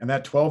 and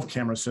that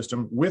 12-camera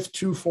system with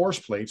 2 force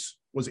plates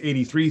was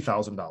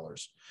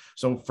 $83,000.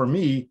 So for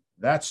me,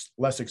 that's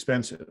less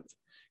expensive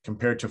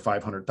compared to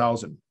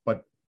 $500,000.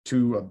 But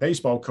to a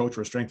baseball coach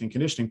or a strength and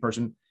conditioning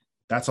person,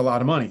 that's a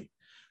lot of money.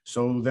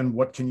 So then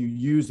what can you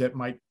use that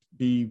might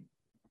be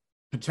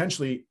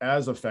potentially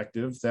as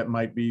effective, that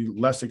might be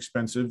less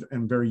expensive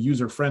and very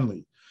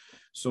user-friendly?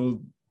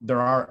 So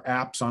there are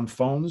apps on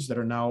phones that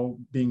are now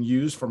being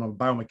used from a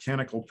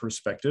biomechanical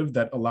perspective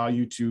that allow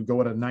you to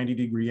go at a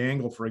 90-degree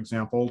angle, for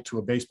example, to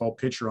a baseball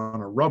pitcher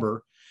on a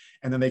rubber,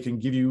 and then they can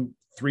give you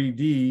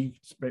 3D,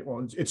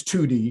 well, it's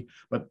 2D,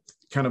 but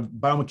kind of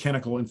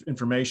biomechanical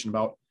information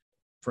about,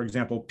 for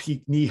example,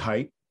 peak knee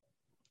height,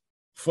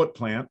 foot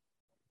plant,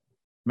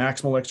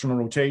 maximal external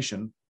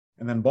rotation,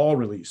 and then ball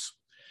release.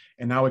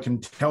 And now it can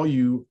tell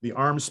you the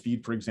arm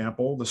speed, for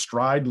example, the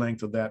stride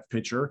length of that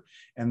pitcher.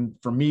 And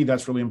for me,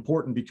 that's really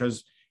important,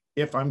 because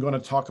if I'm going to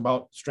talk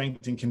about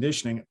strength and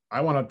conditioning,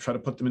 I want to try to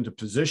put them into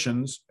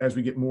positions as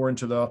we get more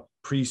into the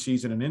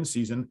preseason and in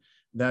season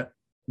that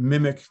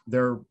mimic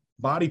their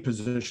body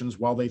positions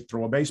while they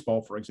throw a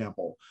baseball, for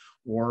example,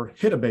 or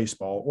hit a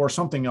baseball, or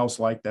something else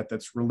like that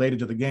that's related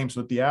to the game, so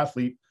that the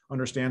athlete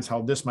understands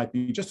how this might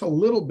be just a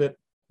little bit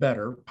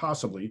better,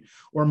 possibly,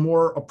 or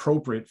more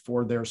appropriate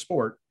for their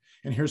sport.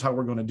 And here's how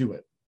we're going to do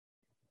it.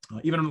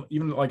 Even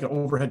like an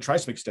overhead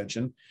tricep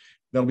extension,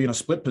 that'll be in a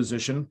split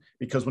position,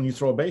 because when you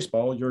throw a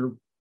baseball, your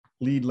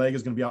lead leg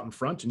is going to be out in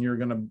front and you're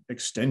going to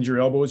extend your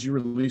elbow as you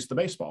release the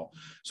baseball.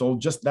 So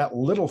just that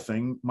little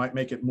thing might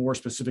make it more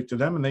specific to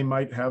them, and they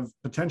might have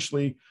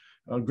potentially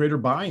a greater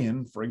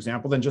buy-in, for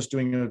example, than just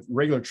doing a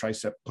regular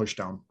tricep push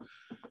down.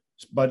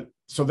 But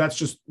so that's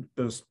just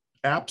this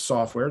app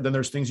software. Then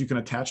there's things you can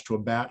attach to a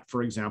bat,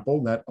 for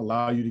example, that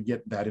allow you to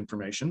get that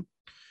information.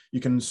 You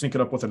can sync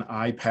it up with an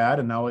iPad,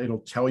 and now it'll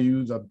tell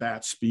you the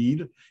bat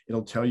speed.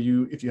 It'll tell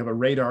you if you have a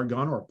radar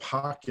gun or a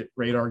pocket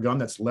radar gun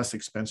that's less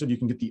expensive, you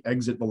can get the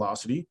exit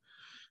velocity.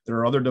 There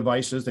are other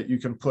devices that you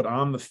can put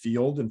on the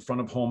field in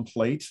front of home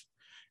plate,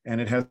 and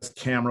it has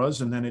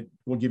cameras, and then it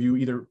will give you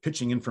either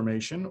pitching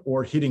information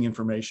or hitting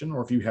information,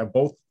 or if you have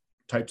both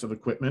types of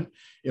equipment,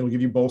 it'll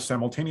give you both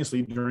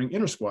simultaneously during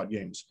inter-squad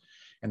games.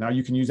 And now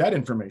you can use that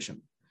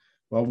information.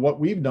 Well, what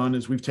we've done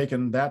is we've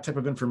taken that type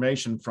of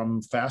information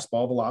from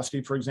fastball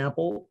velocity, for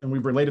example, and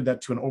we've related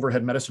that to an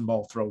overhead medicine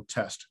ball throw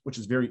test, which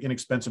is very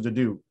inexpensive to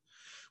do.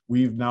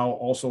 We've now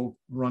also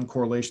run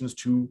correlations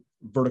to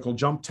vertical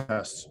jump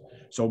tests.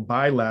 So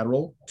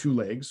bilateral, 2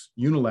 legs,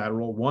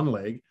 unilateral, 1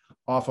 leg,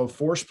 off of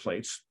force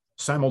plates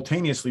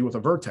simultaneously with a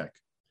Vertec.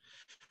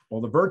 Well,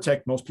 the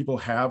Vertec most people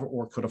have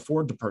or could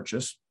afford to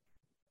purchase.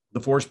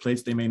 The force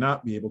plates they may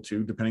not be able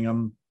to, depending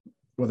on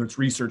whether it's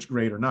research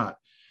grade or not.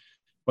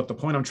 But the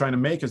point I'm trying to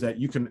make is that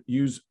you can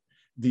use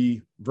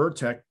the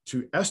Vertec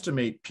to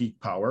estimate peak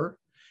power,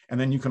 and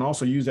then you can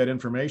also use that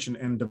information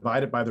and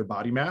divide it by their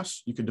body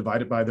mass. You can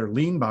divide it by their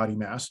lean body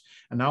mass,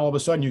 and now all of a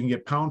sudden you can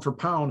get pound for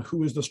pound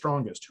who is the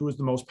strongest, who is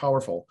the most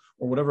powerful,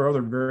 or whatever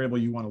other variable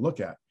you want to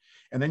look at.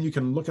 And then you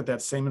can look at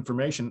that same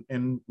information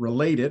and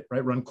relate it,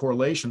 right? Run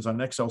correlations on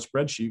an Excel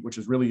spreadsheet, which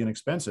is really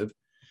inexpensive,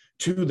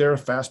 to their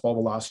fastball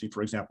velocity,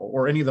 for example,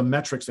 or any of the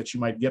metrics that you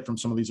might get from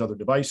some of these other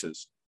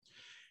devices.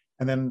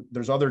 And then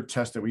there's other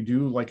tests that we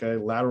do, like a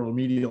lateral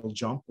medial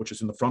jump, which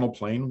is in the frontal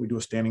plane. We do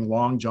a standing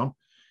long jump.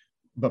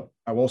 But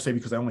I will say,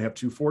 because I only have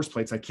 2 force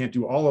plates, I can't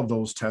do all of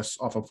those tests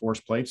off of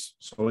force plates.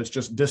 So it's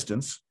just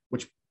distance,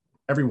 which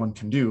everyone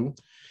can do.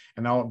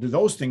 And now, do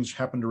those things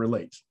happen to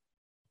relate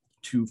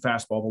to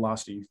fastball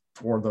velocity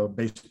for the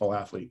baseball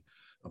athlete?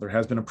 There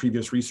has been a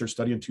previous research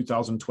study in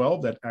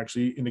 2012 that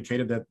actually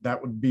indicated that that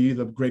would be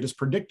the greatest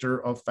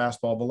predictor of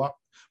fastball velocity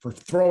for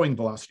throwing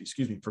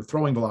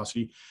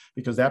velocity,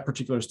 because that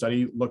particular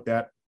study looked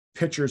at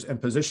pitchers and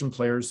position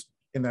players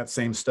in that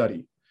same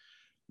study,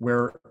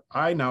 where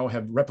I now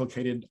have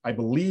replicated, I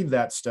believe,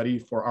 that study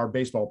for our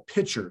baseball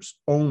pitchers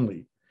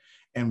only.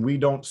 And we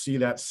don't see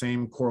that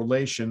same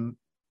correlation,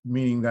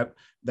 meaning that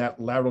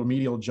that lateral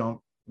medial jump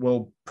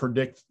will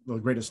predict the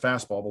greatest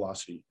fastball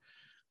velocity.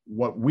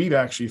 What we've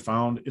actually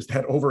found is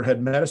that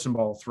overhead medicine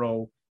ball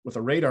throw with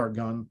a radar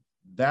gun,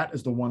 that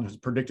is the one who's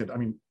predicted. I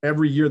mean,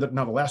 every year that,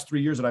 now the last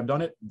 3 years that I've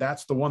done it,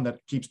 that's the one that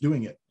keeps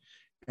doing it.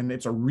 And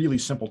it's a really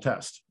simple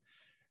test.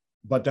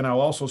 But then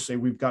I'll also say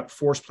we've got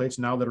force plates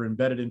now that are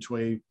embedded into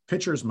a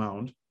pitcher's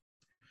mound.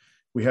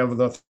 We have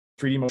the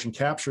 3D motion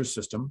capture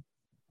system.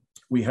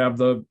 We have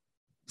the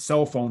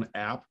cell phone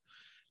app.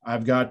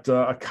 I've got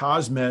a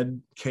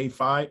Cosmed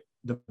K5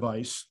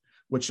 device,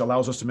 which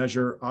allows us to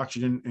measure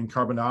oxygen and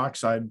carbon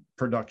dioxide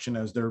production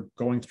as they're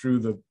going through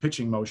the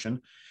pitching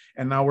motion.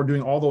 And now we're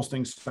doing all those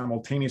things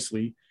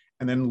simultaneously,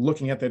 and then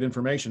looking at that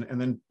information and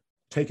then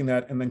taking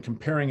that and then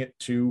comparing it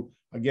to,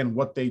 again,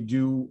 what they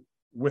do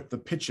with the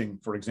pitching,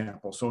 for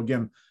example. So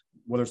again,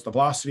 whether it's the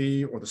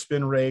velocity or the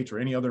spin rate or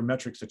any other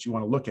metrics that you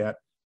want to look at,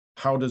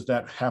 how does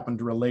that happen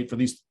to relate for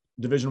these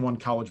Division I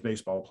college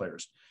baseball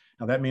players?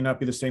 Now, that may not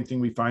be the same thing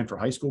we find for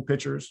high school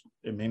pitchers.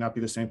 It may not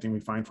be the same thing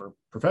we find for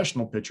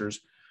professional pitchers.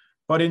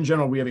 But in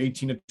general, we have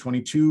 18 to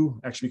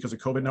 22. Actually, because of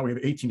COVID, now we have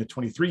 18 to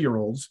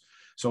 23-year-olds.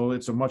 So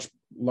it's a much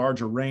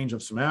larger range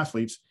of some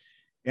athletes.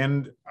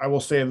 And I will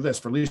say this,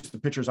 for at least the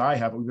pitchers I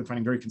have, we've been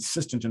finding very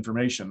consistent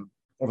information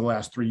over the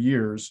last 3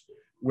 years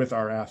with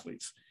our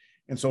athletes.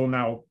 And so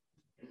now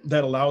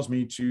that allows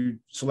me to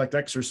select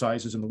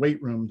exercises in the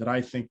weight room that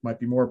I think might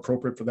be more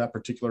appropriate for that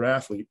particular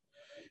athlete.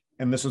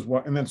 And this is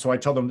what, and then so I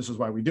tell them this is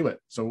why we do it.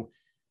 So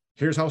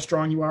here's how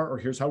strong you are, or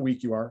here's how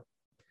weak you are.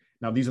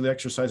 Now, these are the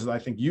exercises I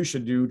think you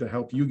should do to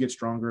help you get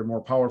stronger and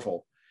more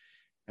powerful.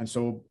 And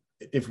so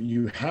if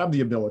you have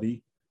the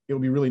ability, it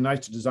would be really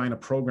nice to design a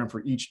program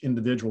for each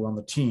individual on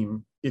the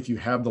team if you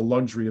have the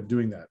luxury of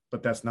doing that.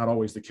 But that's not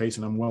always the case,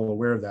 and I'm well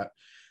aware of that.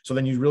 So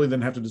then you really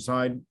then have to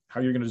decide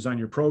how you're going to design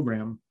your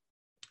program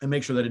and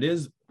make sure that it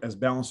is as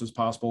balanced as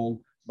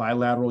possible,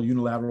 bilateral,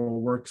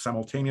 unilateral work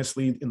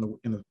simultaneously in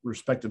the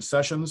respective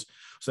sessions,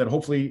 so that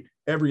hopefully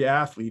every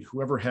athlete,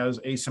 whoever has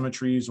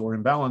asymmetries or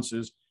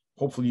imbalances,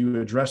 hopefully you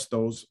address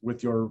those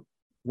with your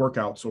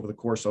workouts over the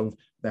course of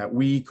that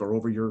week or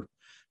over your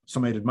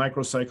summated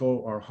microcycle,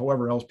 or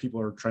however else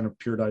people are trying to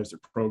periodize their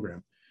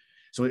program.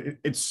 So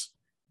it's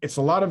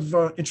a lot of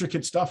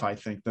intricate stuff, I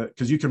think, that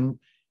because you can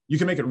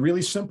make it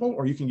really simple,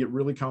 or you can get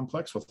really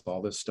complex with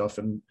all this stuff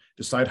and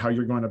decide how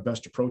you're going to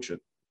best approach it.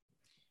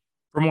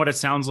 From what it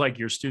sounds like,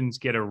 your students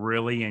get a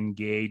really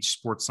engaged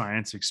sports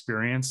science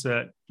experience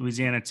at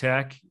Louisiana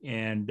Tech.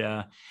 And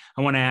I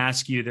want to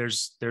ask you,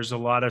 there's a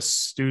lot of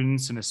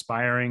students and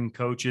aspiring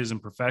coaches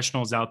and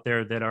professionals out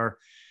there that are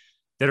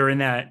in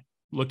that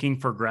looking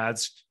for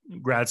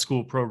grad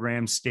school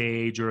program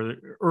stage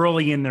or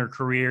early in their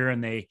career,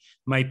 and they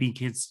might be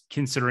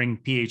considering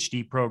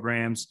PhD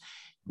programs.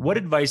 What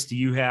advice do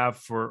you have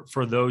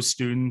for those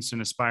students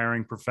and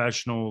aspiring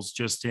professionals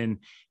just in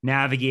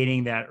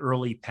navigating that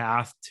early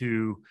path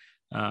to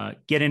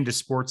get into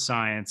sports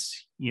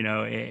science,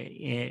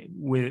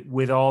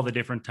 with all the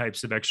different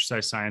types of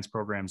exercise science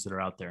programs that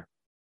are out there?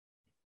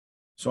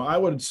 So I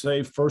would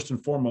say, first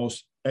and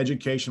foremost,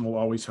 education will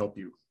always help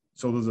you.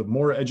 So the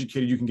more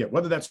educated you can get,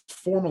 whether that's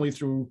formally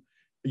through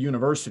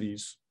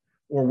universities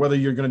or whether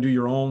you're going to do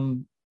your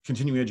own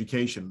continuing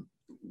education,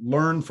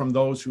 learn from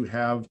those who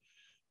have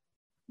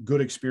good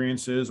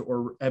experiences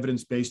or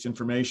evidence-based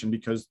information,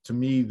 because to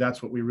me,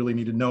 that's what we really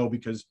need to know,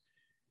 because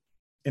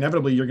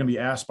inevitably you're going to be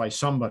asked by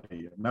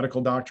somebody, a medical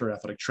doctor,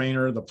 athletic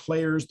trainer, the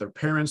players, their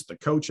parents, the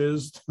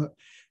coaches,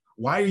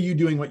 why are you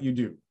doing what you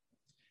do?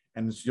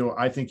 And so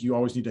I think you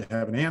always need to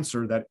have an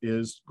answer that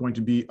is going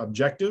to be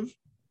objective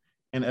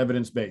and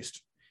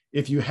evidence-based.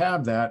 If you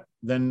have that,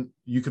 then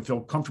you can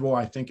feel comfortable,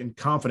 I think, and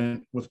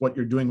confident with what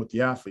you're doing with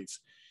the athletes.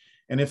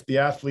 And if the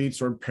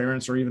athletes or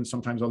parents or even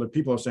sometimes other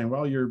people are saying,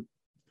 well, you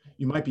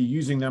might be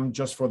using them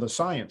just for the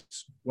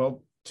science.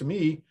 Well, to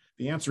me,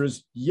 the answer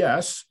is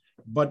yes,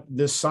 but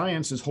this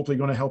science is hopefully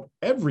going to help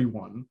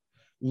everyone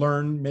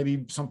learn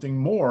maybe something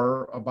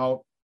more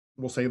about,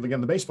 we'll say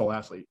again, the baseball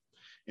athlete.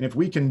 And if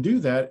we can do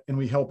that and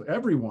we help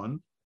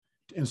everyone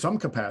in some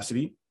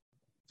capacity,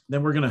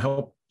 then we're going to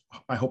help,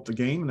 I hope, the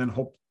game, and then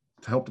hope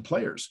to help the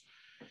players.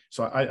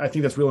 So I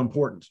think that's real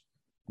important.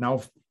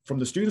 Now, from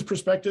the student's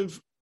perspective,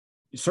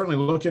 you certainly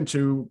look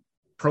into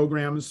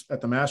programs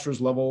at the master's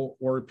level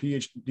or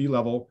PhD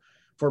level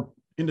for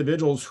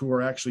individuals who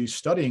are actually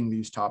studying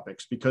these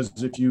topics.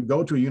 Because if you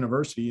go to a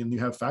university and you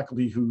have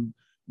faculty who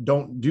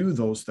don't do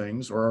those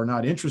things or are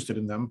not interested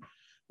in them,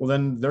 well,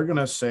 then they're going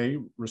to say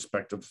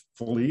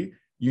respectfully,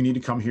 you need to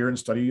come here and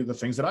study the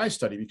things that I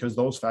study, because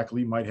those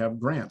faculty might have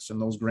grants, and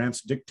those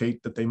grants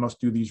dictate that they must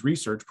do these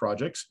research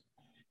projects.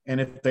 And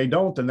if they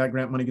don't, then that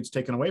grant money gets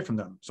taken away from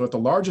them. So at the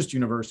largest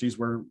universities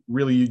where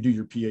really you do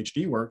your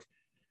PhD work,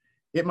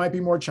 it might be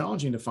more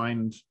challenging to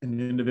find an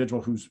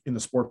individual who's in the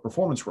sport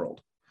performance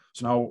world.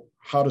 So now,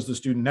 how does the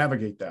student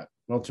navigate that?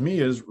 Well, to me,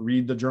 is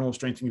read the Journal of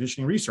Strength and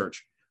Conditioning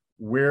Research.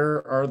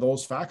 Where are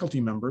those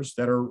faculty members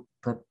that are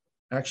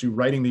actually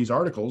writing these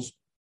articles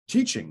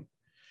teaching?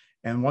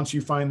 And once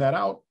you find that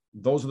out,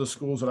 those are the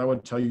schools that I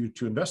would tell you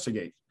to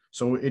investigate.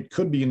 So it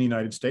could be in the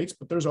United States,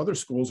 but there's other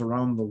schools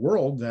around the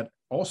world that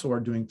also are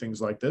doing things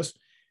like this.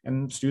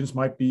 And students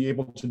might be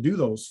able to do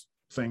those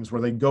things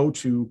where they go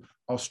to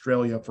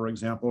Australia, for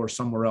example, or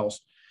somewhere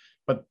else.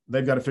 But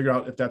they've got to figure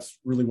out if that's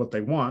really what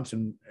they want,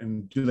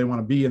 and do they want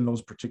to be in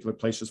those particular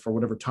places for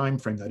whatever time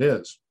frame that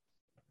is.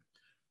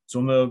 So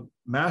in the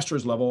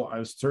master's level,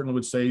 I certainly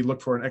would say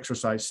look for an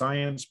exercise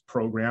science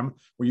program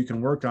where you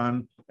can work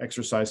on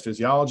exercise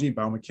physiology,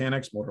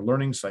 biomechanics, motor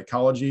learning,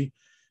 psychology,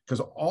 because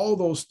all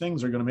those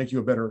things are going to make you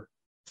a better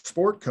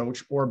sport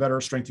coach or a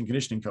better strength and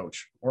conditioning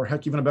coach, or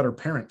heck, even a better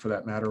parent for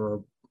that matter,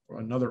 or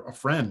a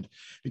friend,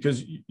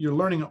 because you're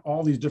learning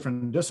all these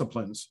different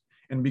disciplines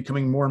and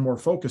becoming more and more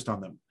focused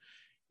on them.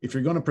 If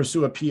you're going to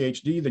pursue a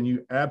PhD, then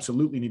you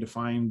absolutely need to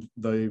find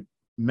the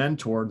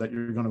mentor that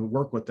you're going to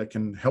work with that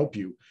can help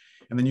you.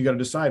 And then you got to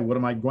decide, what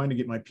am I going to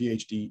get my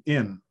PhD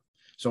in?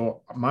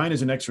 So mine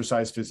is in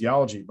exercise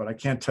physiology, but I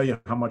can't tell you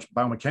how much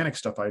biomechanics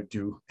stuff I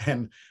do,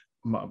 and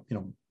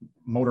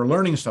motor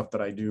learning stuff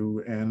that I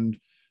do, and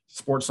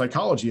sports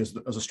psychology as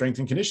a strength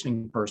and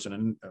conditioning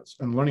person,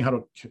 and learning how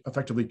to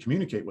effectively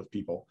communicate with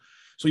people.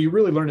 So you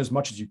really learn as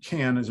much as you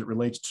can as it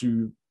relates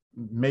to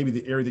maybe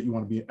the area that you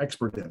want to be an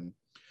expert in.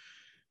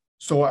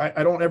 So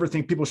I don't ever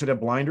think people should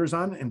have blinders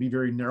on and be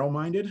very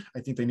narrow-minded.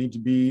 I think they need to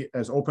be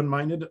as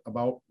open-minded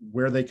about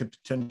where they could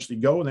potentially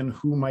go, and then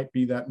who might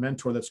be that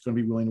mentor that's going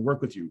to be willing to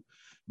work with you.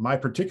 My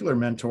particular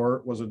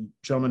mentor was a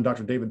gentleman,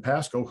 Dr. David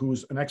Pascoe,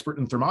 who's an expert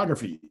in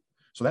thermography.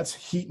 So that's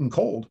heat and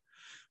cold.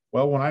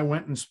 Well, when I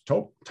went and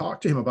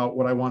talked to him about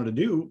what I wanted to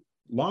do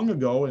long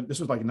ago, and this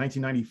was like in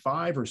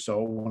 1995 or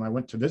so, when I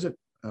went to visit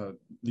the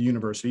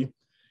university,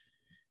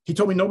 he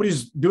told me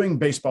nobody's doing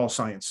baseball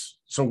science.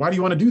 So why do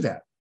you want to do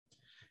that?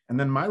 And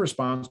then my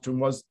response to him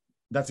was,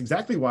 that's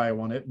exactly why I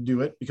want to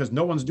do it, because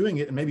no one's doing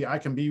it. And maybe I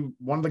can be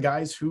one of the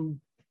guys who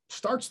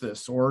starts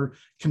this or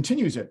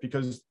continues it,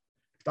 because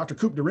Dr.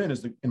 Coop Durin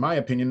is, in my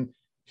opinion,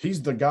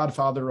 he's the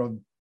godfather of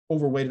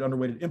overweighted,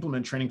 underweighted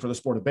implement training for the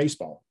sport of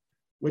baseball,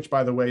 which,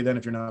 by the way, then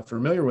if you're not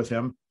familiar with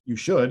him, you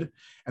should.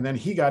 And then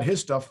he got his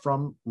stuff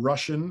from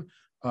Russian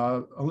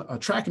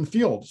track and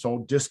field. So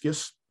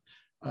discus,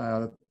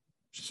 the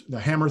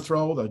hammer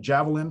throw, the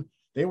javelin,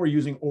 they were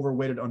using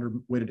overweighted,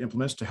 underweighted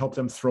implements to help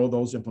them throw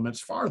those implements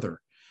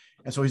farther.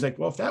 And so he's like,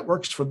 well, if that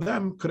works for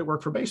them, could it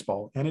work for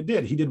baseball? And it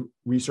did. He did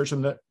research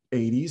in the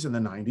 80s and the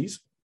 90s.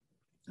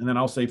 And then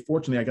I'll say,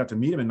 fortunately, I got to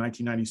meet him in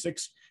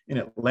 1996 in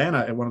Atlanta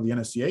at one of the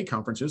NSCA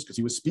conferences, because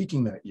he was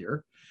speaking that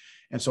year.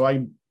 And so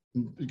I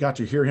got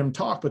to hear him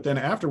talk. But then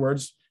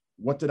afterwards,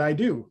 what did I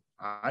do?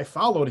 I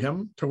followed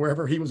him to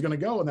wherever he was going to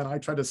go. And then I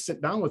tried to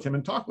sit down with him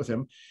and talk with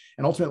him.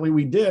 And ultimately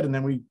we did. And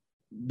then we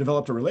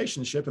developed a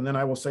relationship. And then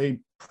I will say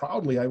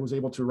proudly, I was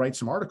able to write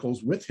some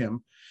articles with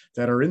him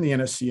that are in the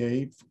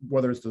NSCA,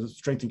 whether it's the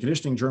Strength and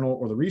Conditioning Journal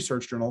or the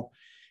Research Journal.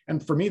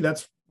 And for me,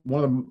 that's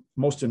one of the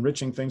most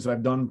enriching things that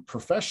I've done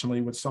professionally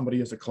with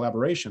somebody as a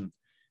collaboration.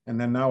 And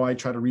then now I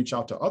try to reach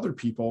out to other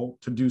people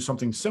to do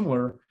something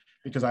similar,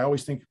 because I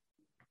always think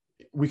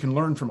we can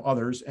learn from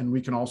others, and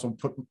we can also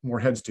put more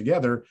heads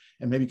together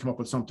and maybe come up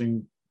with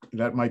something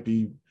that might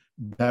be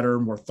better,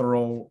 more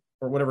thorough,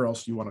 or whatever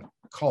else you want to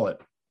call it.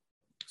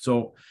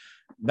 So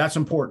that's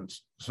important.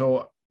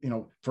 So,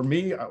 for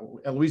me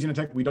at Louisiana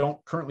Tech, we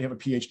don't currently have a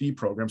PhD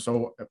program.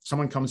 So if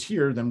someone comes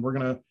here, then we're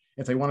going to,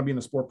 if they want to be in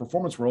the sport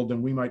performance world,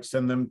 then we might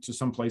send them to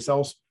someplace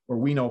else where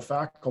we know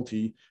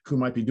faculty who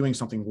might be doing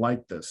something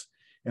like this.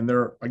 And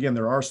there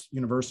are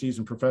universities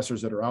and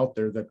professors that are out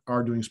there that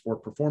are doing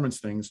sport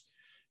performance things.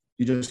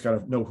 You just got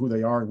to know who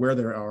they are, where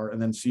they are,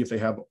 and then see if they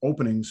have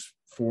openings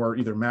for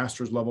either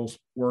master's levels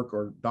work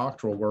or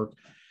doctoral work,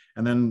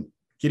 and then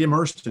get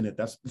immersed in it.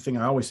 That's the thing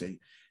I always say.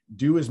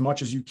 Do as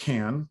much as you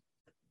can.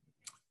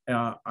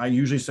 I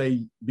usually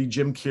say be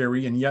Jim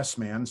Carrey and yes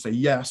man, say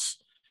yes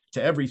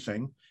to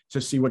everything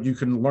to see what you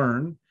can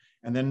learn.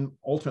 And then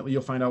ultimately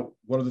you'll find out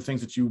what are the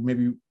things that you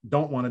maybe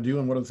don't want to do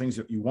and what are the things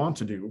that you want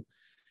to do.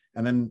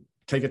 And then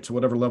take it to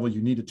whatever level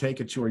you need to take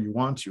it to or you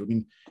want to. I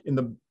mean, in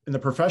the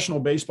professional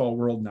baseball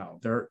world now,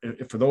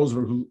 for those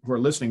who are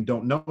listening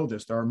don't know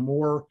this, there are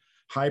more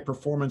high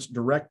performance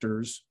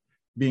directors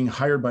being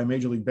hired by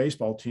Major League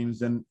Baseball teams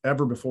than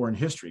ever before in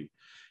history.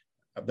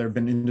 There have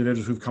been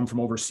individuals who've come from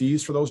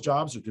overseas for those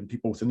jobs. There's been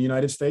people within the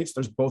United States.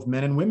 There's both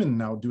men and women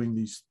now doing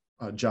these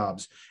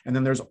jobs. And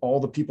then there's all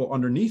the people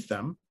underneath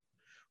them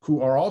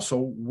who are also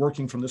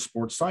working from the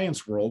sports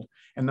science world.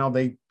 And now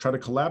they try to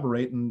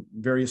collaborate, and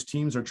various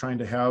teams are trying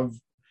to have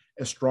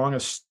as strong a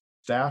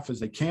staff as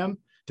they can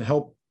to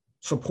help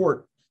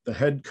support the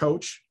head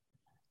coach,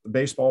 the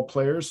baseball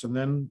players, and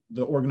then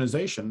the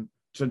organization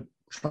to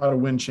try to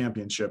win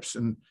championships.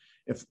 And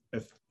if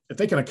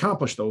they can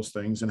accomplish those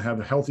things and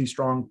have healthy,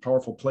 strong,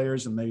 powerful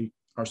players, and they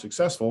are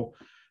successful,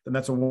 then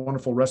that's a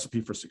wonderful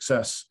recipe for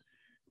success.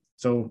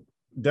 So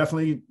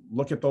definitely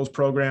look at those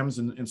programs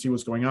and see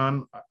what's going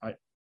on.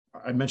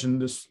 I mentioned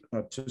this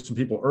to some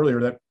people earlier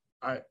that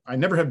I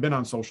never have been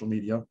on social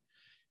media,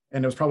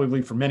 and it was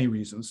probably for many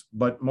reasons,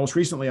 but most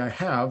recently I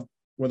have,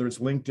 whether it's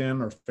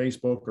LinkedIn or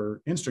Facebook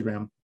or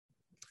Instagram.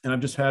 And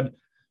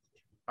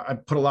I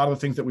put a lot of the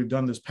things that we've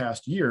done this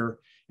past year,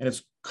 and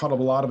it's caught up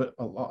a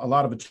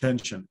lot of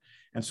attention.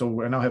 And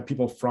so I now have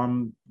people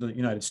from the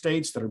United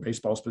States that are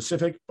baseball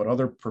specific, but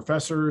other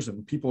professors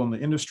and people in the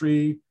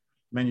industry,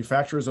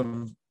 manufacturers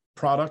of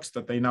products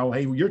that they know,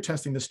 hey, you're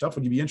testing this stuff.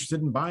 Would you be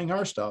interested in buying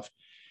our stuff?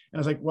 And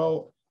I was like,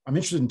 well, I'm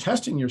interested in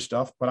testing your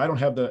stuff, but I don't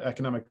have the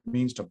economic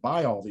means to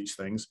buy all these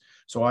things.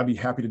 So I'd be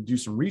happy to do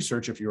some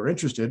research if you're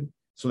interested.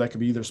 So that could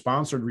be either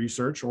sponsored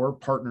research or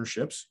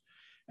partnerships.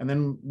 And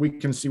then we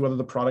can see whether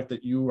the product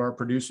that you are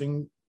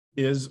producing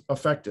is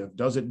effective.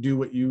 Does it do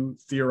what you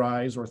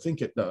theorize or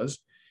think it does?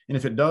 And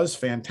if it does,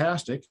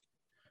 fantastic.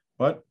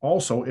 But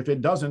also, if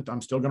it doesn't,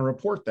 I'm still going to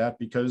report that,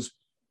 because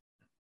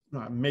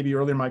maybe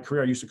earlier in my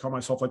career, I used to call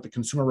myself like the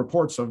Consumer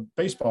Reports of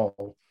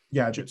baseball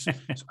gadgets.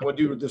 So I would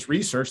do this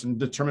research and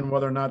determine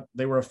whether or not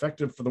they were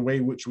effective for the way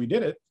which we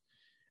did it.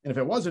 And if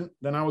it wasn't,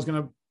 then I was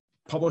going to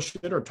publish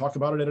it or talk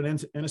about it at an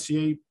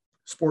NSCA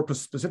sport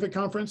specific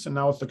conference. And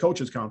now it's the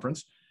coaches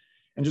conference,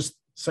 and just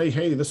say,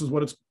 hey, this is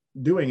what it's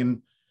doing.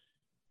 And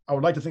I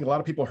would like to think a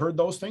lot of people heard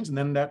those things, and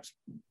then that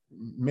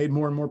made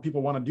more and more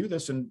people want to do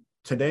this. In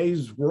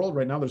today's world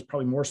right now, there's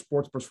probably more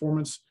sports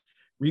performance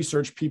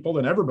research people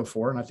than ever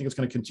before. And I think it's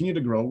going to continue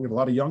to grow. We have a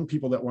lot of young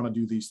people that want to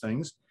do these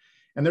things,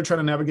 and they're trying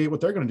to navigate what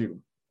they're going to do.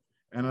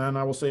 And then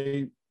I will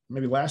say,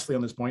 maybe lastly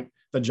on this point,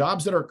 the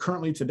jobs that are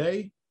currently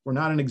today were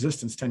not in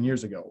existence 10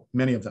 years ago,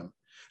 many of them.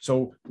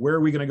 So where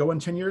are we going to go in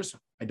 10 years?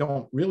 I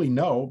don't really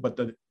know, but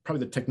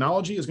probably the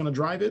technology is going to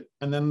drive it,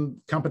 and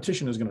then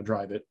competition is going to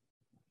drive it.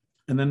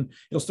 And then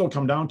it'll still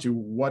come down to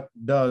what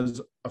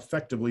does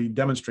effectively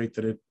demonstrate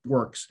that it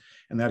works.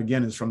 And that,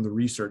 again, is from the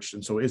research.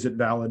 And so is it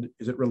valid?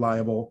 Is it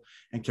reliable?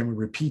 And can we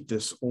repeat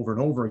this over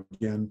and over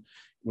again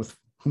with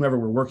whomever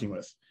we're working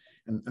with?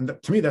 And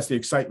to me, that's the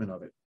excitement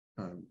of it.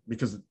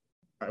 Because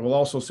I will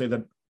also say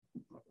that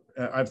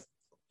I've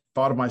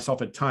thought of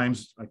myself at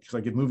times, because I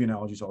give movie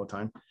analogies all the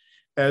time,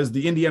 as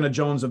the Indiana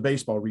Jones of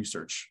baseball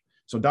research.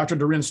 So Dr.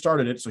 Durin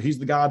started it. So he's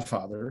the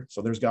godfather.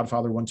 So there's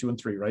Godfather 1, 2, and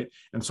 3, right?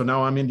 And so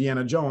now I'm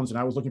Indiana Jones, and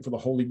I was looking for the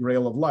holy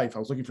grail of life. I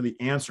was looking for the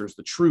answers,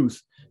 the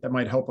truth that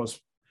might help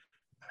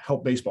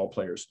baseball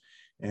players.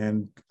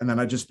 And then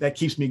that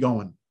keeps me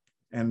going.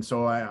 And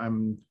so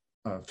I'm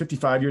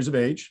 55 years of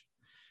age.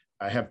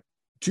 I have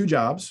 2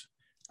 jobs.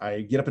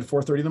 I get up at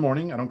 4:30 in the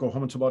morning. I don't go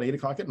home until about 8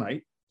 o'clock at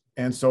night.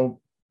 And so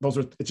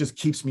it just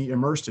keeps me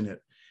immersed in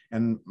it.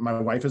 And my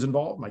wife is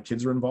involved, my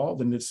kids are involved,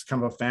 and it's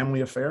kind of a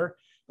family affair.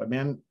 But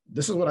man,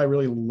 this is what I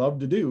really love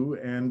to do.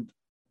 And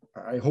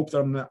I hope that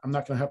I'm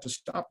not going to have to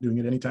stop doing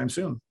it anytime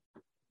soon.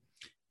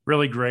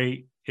 Really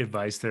great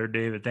advice there,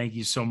 David. Thank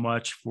you so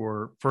much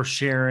for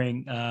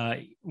sharing.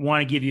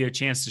 Want to give you a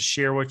chance to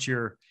share what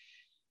your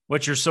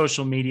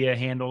social media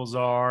handles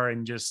are,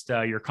 and just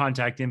your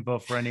contact info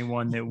for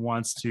anyone that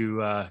wants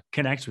to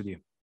connect with you.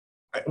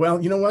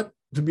 Well, you know what?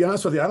 To be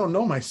honest with you, I don't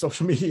know my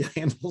social media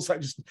handles.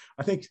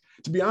 I think,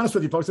 to be honest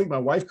with you folks, I think my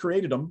wife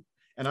created them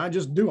and I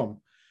just do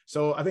them.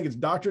 So I think it's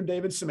Dr.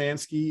 David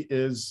Szymanski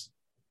is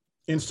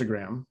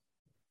Instagram.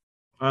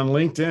 On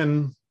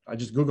LinkedIn, I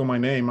just Google my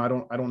name. I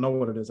don't know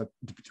what it is.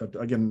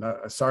 Again,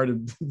 sorry to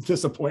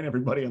disappoint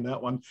everybody on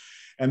that one.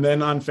 And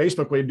then on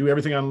Facebook, we do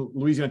everything on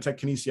Louisiana Tech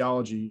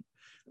Kinesiology.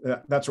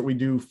 That's what we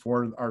do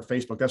for our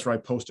Facebook. That's where I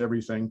post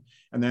everything.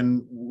 And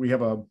then we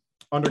have a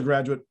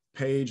undergraduate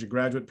page, a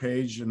graduate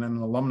page, and then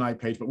an alumni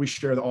page, but we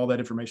share all that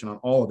information on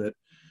all of it.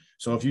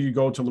 So if you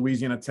go to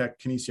Louisiana Tech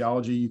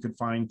Kinesiology, you could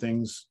find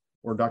things,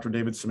 or Dr.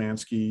 David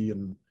Szymanski.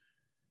 And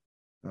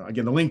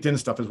again, the LinkedIn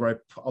stuff is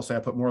where I'll say I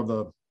put more of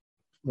the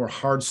more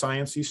hard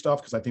sciencey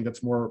stuff, because I think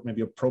that's more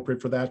maybe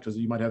appropriate for that, because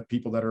you might have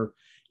people that are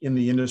in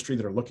the industry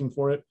that are looking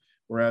for it.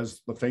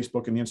 Whereas the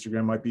Facebook and the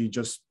Instagram might be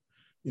just,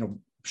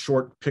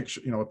 short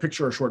picture, a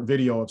picture or short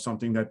video of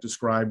something that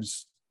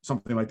describes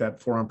something like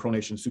that forearm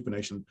pronation,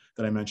 supination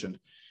that I mentioned.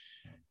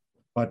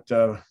 But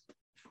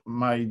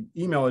my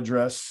email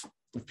address,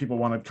 if people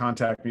want to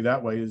contact me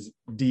that way, is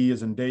D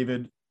as in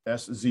David,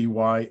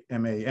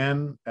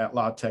 SZYMAN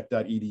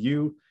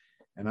 @lautech.edu.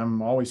 And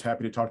I'm always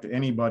happy to talk to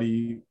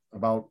anybody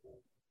about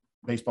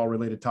baseball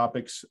related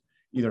topics,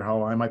 either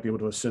how I might be able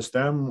to assist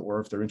them, or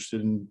if they're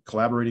interested in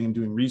collaborating and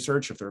doing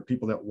research, if there are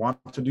people that want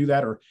to do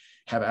that or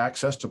have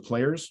access to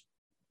players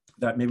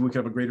that maybe we could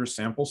have a greater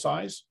sample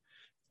size.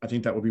 I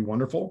think that would be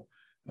wonderful.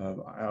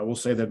 I will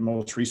say that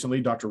most recently,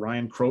 Dr.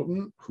 Ryan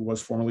Croton, who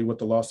was formerly with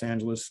the Los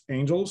Angeles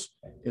Angels,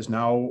 is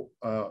now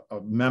a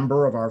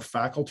member of our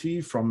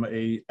faculty from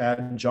a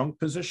adjunct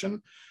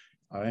position.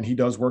 And he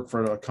does work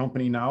for a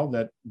company now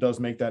that does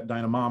make that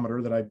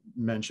dynamometer that I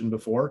mentioned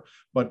before,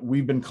 but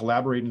we've been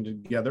collaborating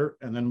together.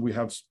 And then we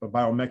have a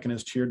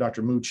biomechanist here,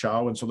 Dr. Mu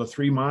Chow. And so the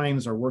three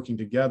minds are working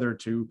together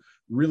to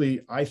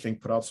really, I think,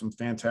 put out some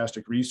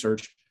fantastic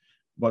research,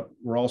 but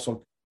we're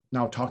also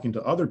now talking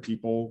to other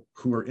people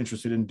who are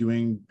interested in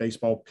doing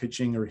baseball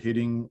pitching or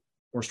hitting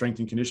or strength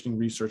and conditioning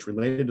research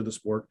related to the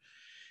sport.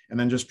 And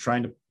then just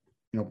trying to,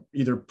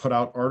 either put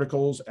out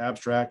articles,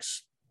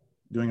 abstracts,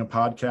 doing a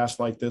podcast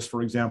like this,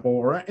 for example,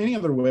 or any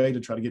other way to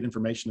try to get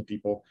information to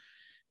people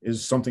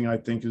is something I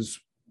think is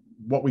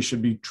what we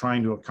should be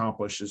trying to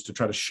accomplish, is to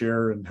try to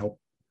share and help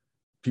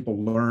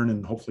people learn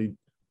and hopefully,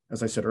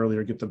 as I said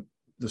earlier, get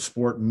the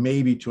sport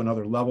maybe to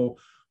another level,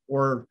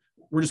 or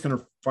we're just going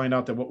to find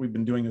out that what we've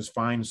been doing is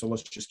fine, so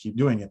let's just keep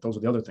doing it. Those are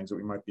the other things that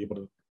we might be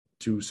able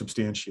to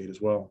substantiate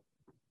as well.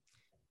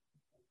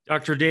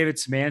 Dr. David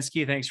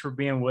Szymanski, thanks for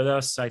being with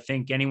us. I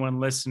think anyone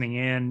listening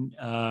in,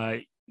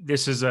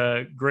 this is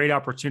a great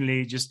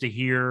opportunity just to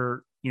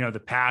hear,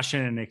 the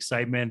passion and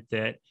excitement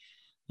that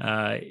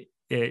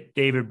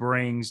David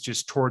brings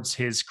just towards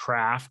his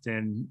craft.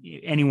 And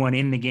anyone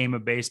in the game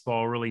of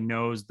baseball really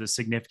knows the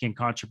significant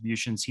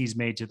contributions he's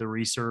made to the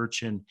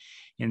research and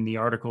in the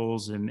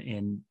articles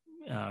and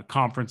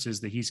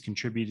conferences that he's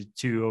contributed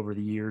to over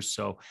the years.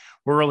 So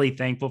we're really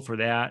thankful for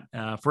that.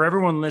 For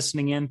everyone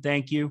listening in,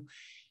 thank you.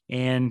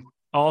 And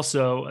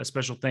also a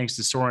special thanks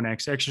to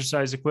Sorinex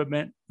Exercise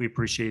Equipment. We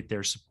appreciate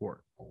their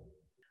support.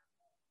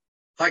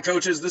 Hi,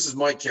 coaches. This is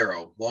Mike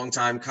Caro,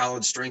 longtime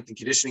college strength and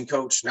conditioning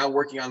coach, now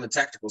working on the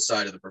tactical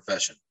side of the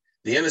profession.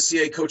 The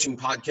NSCA Coaching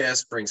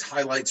Podcast brings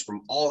highlights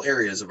from all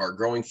areas of our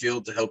growing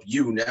field to help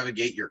you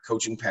navigate your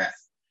coaching path.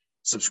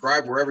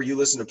 Subscribe wherever you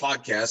listen to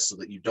podcasts so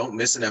that you don't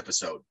miss an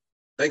episode.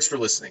 Thanks for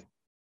listening.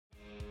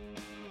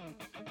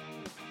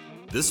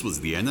 This was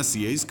the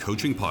NSCA's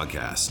Coaching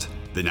Podcast.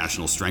 The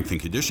National Strength and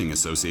Conditioning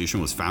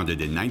Association was founded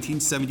in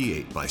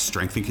 1978 by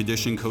strength and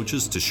conditioning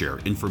coaches to share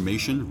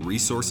information,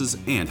 resources,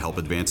 and help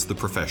advance the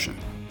profession.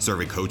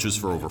 Serving coaches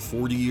for over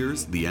 40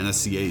 years, the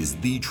NSCA is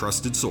the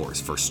trusted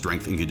source for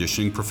strength and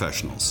conditioning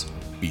professionals.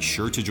 Be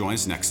sure to join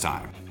us next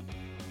time.